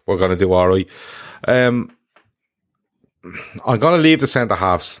you we're going to do all right. I'm going to leave the centre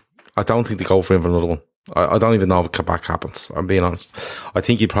halves. I don't think they go for him for another one. I don't even know if Kabak happens. I'm being honest. I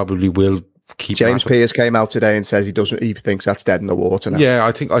think he probably will keep. James Pearce came out today and says he thinks that's dead in the water now. Yeah,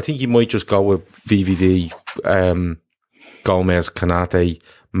 I think he might just go with VVD. Gomez, Kanate,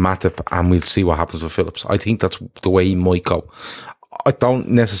 Matip, and we'll see what happens with Phillips. I think that's the way he might go. I don't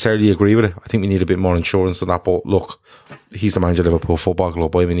necessarily agree with it. I think we need a bit more insurance than that, but look, he's the manager of Liverpool Football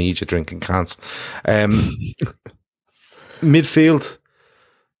Club. I need you drinking cans. Midfield,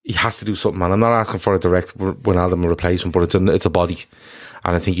 he has to do something, man. I'm not asking for a direct Wijnaldum replacement, but it's a body,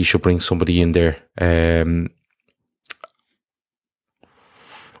 and I think he should bring somebody in there.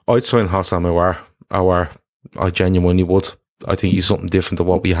 I'd sign Hassan Aouar. I genuinely would. I think he's something different to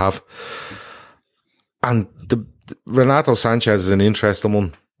what we have. And the Renato Sanchez is an interesting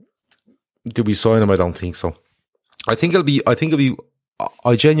one. Did we sign him? I don't think so. I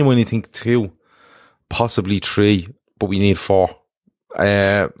genuinely think 2, possibly 3, but we need 4.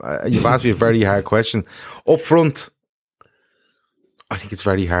 You've asked me a very hard question. Up front, I think it's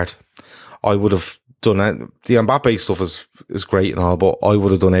very hard. I would have done it. The Mbappe stuff is great and all, but I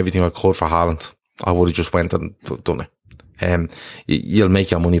would have done everything I could for Haaland. I would have just went and done it. You'll make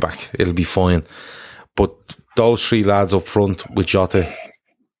your money back. It'll be fine. But those 3 lads up front with Jota,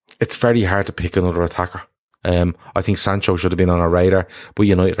 it's very hard to pick another attacker. I think Sancho should have been on our radar, but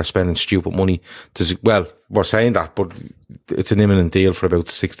United are spending stupid money. Well, we're saying that, but it's an imminent deal for about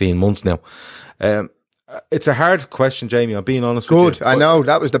 16 months now. It's a hard question, Jamie. I'm being honest with you. I know,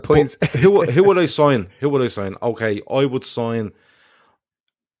 that was the point. Who would I sign? Okay, I would sign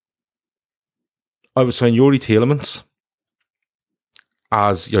Yuri Tielemans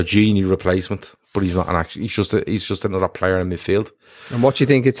as your genie replacement, but he's not an actual. He's just another player in midfield. And what do you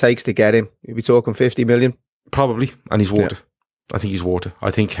think it takes to get him? You'll be talking 50 million? Probably, and he's worth it. I think he's worth it.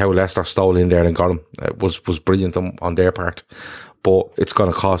 I think how Leicester stole in there and got him was brilliant on their part, but it's going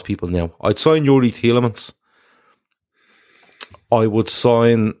to cost people now. I'd sign Yuri Tielemans. I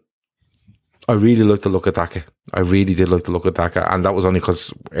really liked the look at Daka. I really did like the look at Daka, and that was only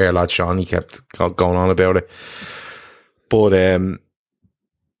because our lad Shawnee kept going on about it. But do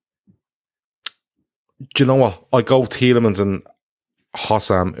you know what? I go Tielemans and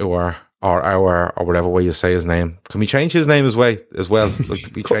Hossam, or whatever way you say his name. Can we change his name as well? Like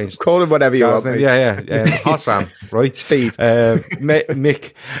we changed. Call him whatever you want. Yeah. Hossam, right? Steve.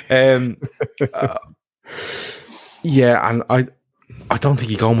 Mick. Yeah, and I don't think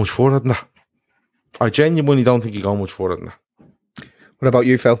he go much further than that. I genuinely don't think he go much further than that. What about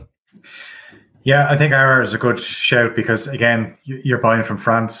you, Phil? Yeah, I think Aouar is a good shout because, again, you're buying from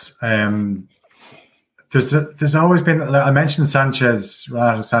France. There's always been, I mentioned Sanchez.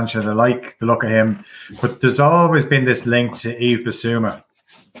 I like the look of him, but there's always been this link to Yves Bissouma,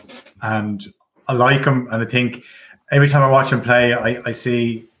 and I like him. And I think every time I watch him play, I could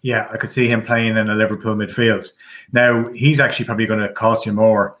see him playing in a Liverpool midfield. Now he's actually probably going to cost you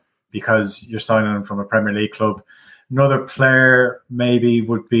more because you're signing him from a Premier League club. Another player maybe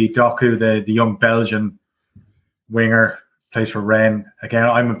would be Doku, the young Belgian winger. Plays for Rennes. Again,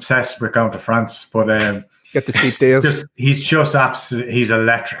 I'm obsessed with going to France, but get the cheap deals. He's absolutely, he's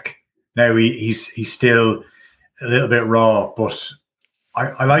electric. Now he's still a little bit raw, but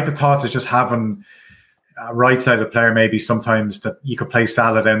I like the thoughts of just having a right-sided player. Maybe sometimes that you could play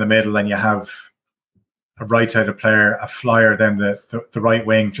Salah down the middle, and you have a right-sided player, a flyer down the right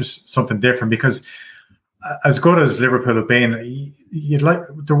wing, just something different. Because as good as Liverpool have been,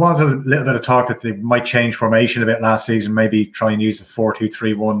 there was a little bit of talk that they might change formation a bit last season, maybe try and use the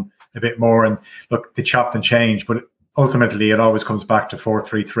 4-2-3-1 a bit more. And look, they chopped and changed, but ultimately it always comes back to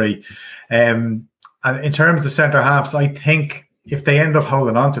 4-3-3. And in terms of centre halves, I think if they end up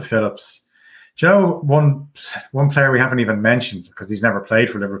holding on to Phillips, do you know one player we haven't even mentioned because he's never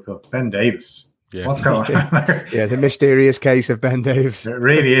played for Liverpool? Ben Davies. Yeah. What's going on there? Yeah, the mysterious case of Ben Davies. It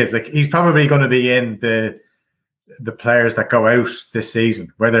really is. Like, he's probably going to be in the players that go out this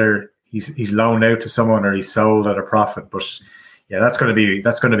season, whether he's loaned out to someone or he's sold at a profit. But yeah, that's going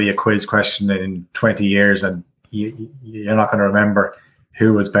to be a quiz question in 20 years, and you're not going to remember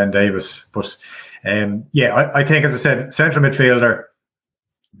who was Ben Davies. But I think, as I said, central midfielder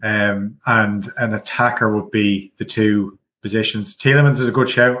and an attacker would be the two positions. Tielemans is a good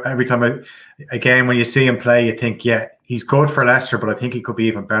shout. Every time when you see him play, you think, yeah, he's good for Leicester, but I think he could be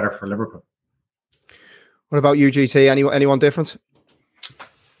even better for Liverpool. What about you, GT? Anyone different?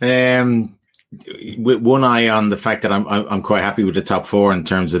 With one eye on the fact that I'm quite happy with the top four in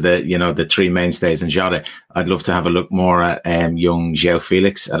terms of the three mainstays and Jota. I'd love to have a look more at young João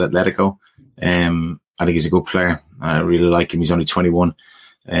Felix at Atletico. I think he's a good player. I really like him. He's only 21.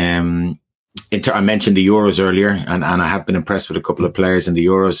 I mentioned the Euros earlier, and I have been impressed with a couple of players in the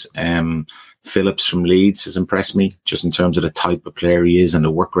Euros. Phillips from Leeds has impressed me just in terms of the type of player he is and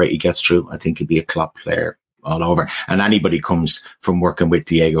the work rate he gets through. I think he'd be a Klopp player all over. And anybody comes from working with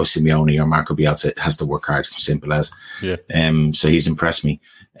Diego Simeone or Marco Bielsa has to work hard, simple as. Yeah. So he's impressed me.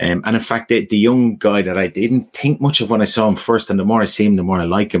 And in fact, the young guy that I didn't think much of when I saw him first, and the more I see him, the more I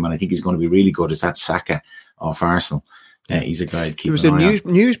like him, and I think he's going to be really good, is that Saka off Arsenal. He's a guy I'd keep an eye on. There was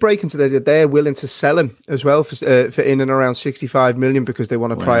news breaking today that they're willing to sell him as well for in and around 65 million because they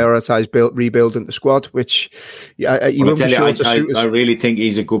want to prioritise rebuilding the squad, which I really think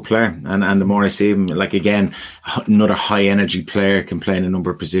he's a good player. And the more I see him, like, again, another high energy player, can play in a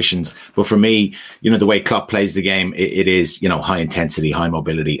number of positions. But for me, the way Klopp plays the game, it is, high intensity, high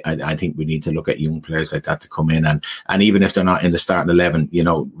mobility. I think we need to look at young players like that to come in and even if they're not in the starting 11,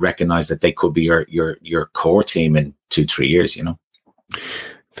 recognise that they could be your core team in 2-3 years,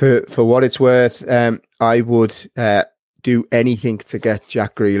 For what it's worth, I would do anything to get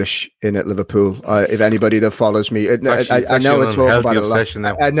Jack Grealish in at Liverpool. If anybody that follows me, I know it's more about obsession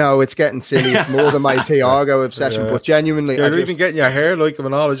now. I know it's getting silly. It's more than my Thiago obsession, but genuinely, you're even getting your hair like him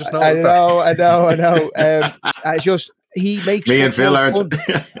and all. I just noticed I know. he makes me and Phil aren't.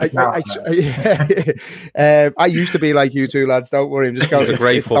 I used to be like you two lads. Don't worry, I'm just going. He's a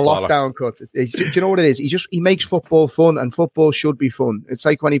great footballer. The lockdown cut. Do you know what it is? He makes football fun, and football should be fun. It's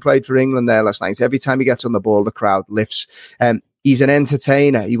like when he played for England there last night. Every time he gets on the ball, the crowd lifts. He's an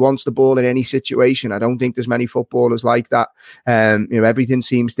entertainer. He wants the ball in any situation. I don't think there's many footballers like that. Everything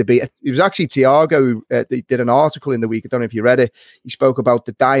seems to be. It was actually Thiago who did an article in the week. I don't know if you read it. He spoke about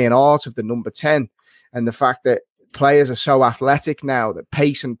the dying art of the number 10 and the fact that players are so athletic now that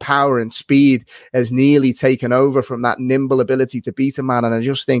pace and power and speed has nearly taken over from that nimble ability to beat a man. And I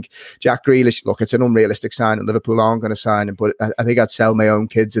just think Jack Grealish, look, it's an unrealistic sign and Liverpool aren't going to sign him, but I think I'd sell my own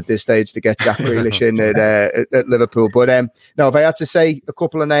kids at this stage to get Jack Grealish in at Liverpool. But no, if I had to say a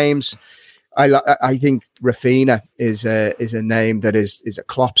couple of names, I think Rafinha is a name that is a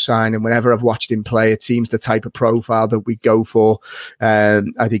Klopp sign, and whenever I've watched him play, it seems the type of profile that we go for.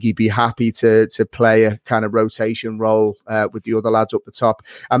 I think he'd be happy to play a kind of rotation role with the other lads up the top.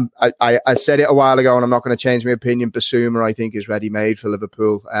 I said it a while ago, and I'm not going to change my opinion. Basuma, I think, is ready-made for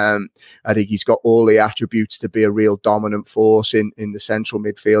Liverpool. I think he's got all the attributes to be a real dominant force in the central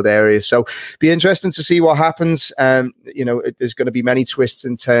midfield area. So, be interesting to see what happens. There's going to be many twists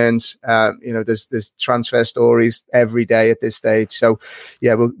and turns. There's transfer stories every day at this stage. So,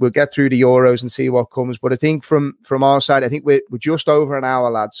 yeah, we'll get through the Euros and see what comes. But I think from our side, I think we're just over an hour,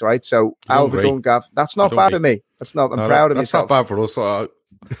 lads. Right? So, Alva Gav, that's not bad for me. I'm proud of myself. That's not bad for us.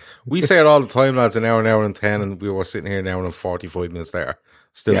 We say it all the time, lads. An hour and 10, and we were sitting here an hour and 45 minutes there.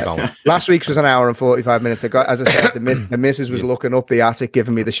 Still going. Last week's was an hour and 45 minutes. As I said, the missus was looking up the attic,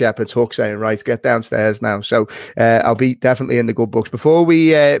 giving me the shepherd's hook, saying, "Right, get downstairs now." So I'll be definitely in the good books. Before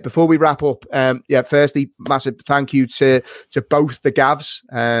we wrap up, firstly, massive thank you to both the Gavs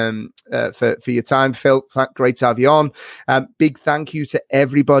for your time, Phil. Great to have you on. Big thank you to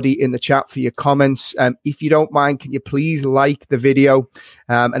everybody in the chat for your comments. If you don't mind, can you please like the video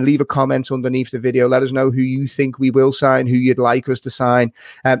and leave a comment underneath the video? Let us know who you think we will sign, who you'd like us to sign.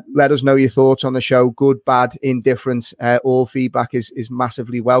 Let us know your thoughts on the show, good, bad, indifferent. All feedback is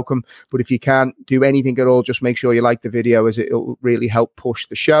massively welcome. But if you can't do anything at all, just make sure you like the video, as it'll really help push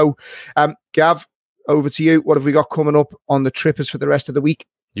the show. Gav, over to you. What have we got coming up on the trippers for the rest of the week?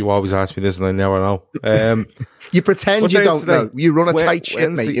 You always ask me this and I never know. You pretend you don't know. You run a tight ship,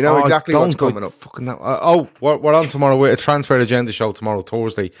 mate. You know exactly what's coming up. We're on tomorrow with a transfer agenda show tomorrow,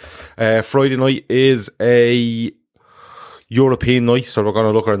 Thursday. Friday night is a European night, so we're going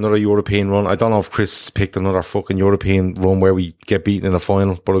to look at another European run. I don't know if Chris picked another fucking European run where we get beaten in the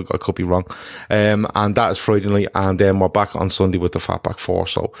final, but I could be wrong. And that is Friday night, and then we're back on Sunday with the Fatback 4.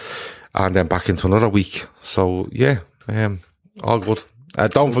 So, and then back into another week. So yeah, all good.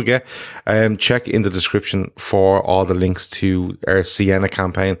 Don't forget, check in the description for all the links to our Sienna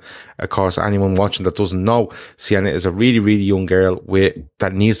campaign. Of course, anyone watching that doesn't know, Sienna is a really, really young girl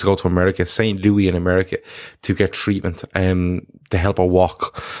that needs to go to America, St. Louis in America, to get treatment, to help her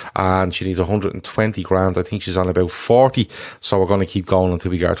walk. And she needs 120 grand. I think she's on about 40. So we're going to keep going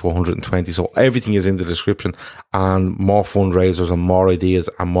until we get to 120. So everything is in the description, and more fundraisers and more ideas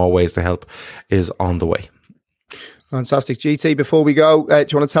and more ways to help is on the way. Fantastic. GT, before we go, do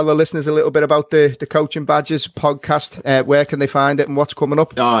you want to tell the listeners a little bit about the Coaching Badges podcast? Where can they find it and what's coming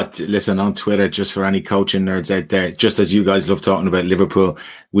up? Listen, on Twitter, just for any coaching nerds out there, just as you guys love talking about Liverpool,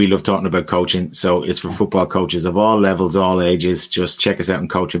 we love talking about coaching. So it's for football coaches of all levels, all ages. Just check us out on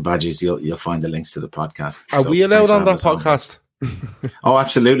Coaching Badges. You'll find the links to the podcast. Are we allowed on that podcast? Oh,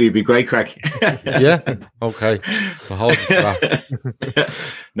 absolutely. It'd be great crack. Yeah. Okay. Hold that.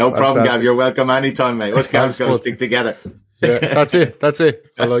 No problem, Gav. You're welcome anytime, mate. Us Gav's got to stick together. Yeah, that's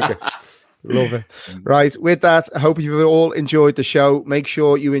it. I like it. Love it. Right. With that, I hope you've all enjoyed the show. Make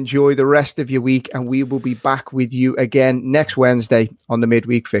sure you enjoy the rest of your week, and we will be back with you again next Wednesday on the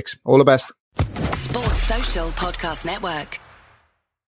Midweek Fix. All the best. Sports Social Podcast Network.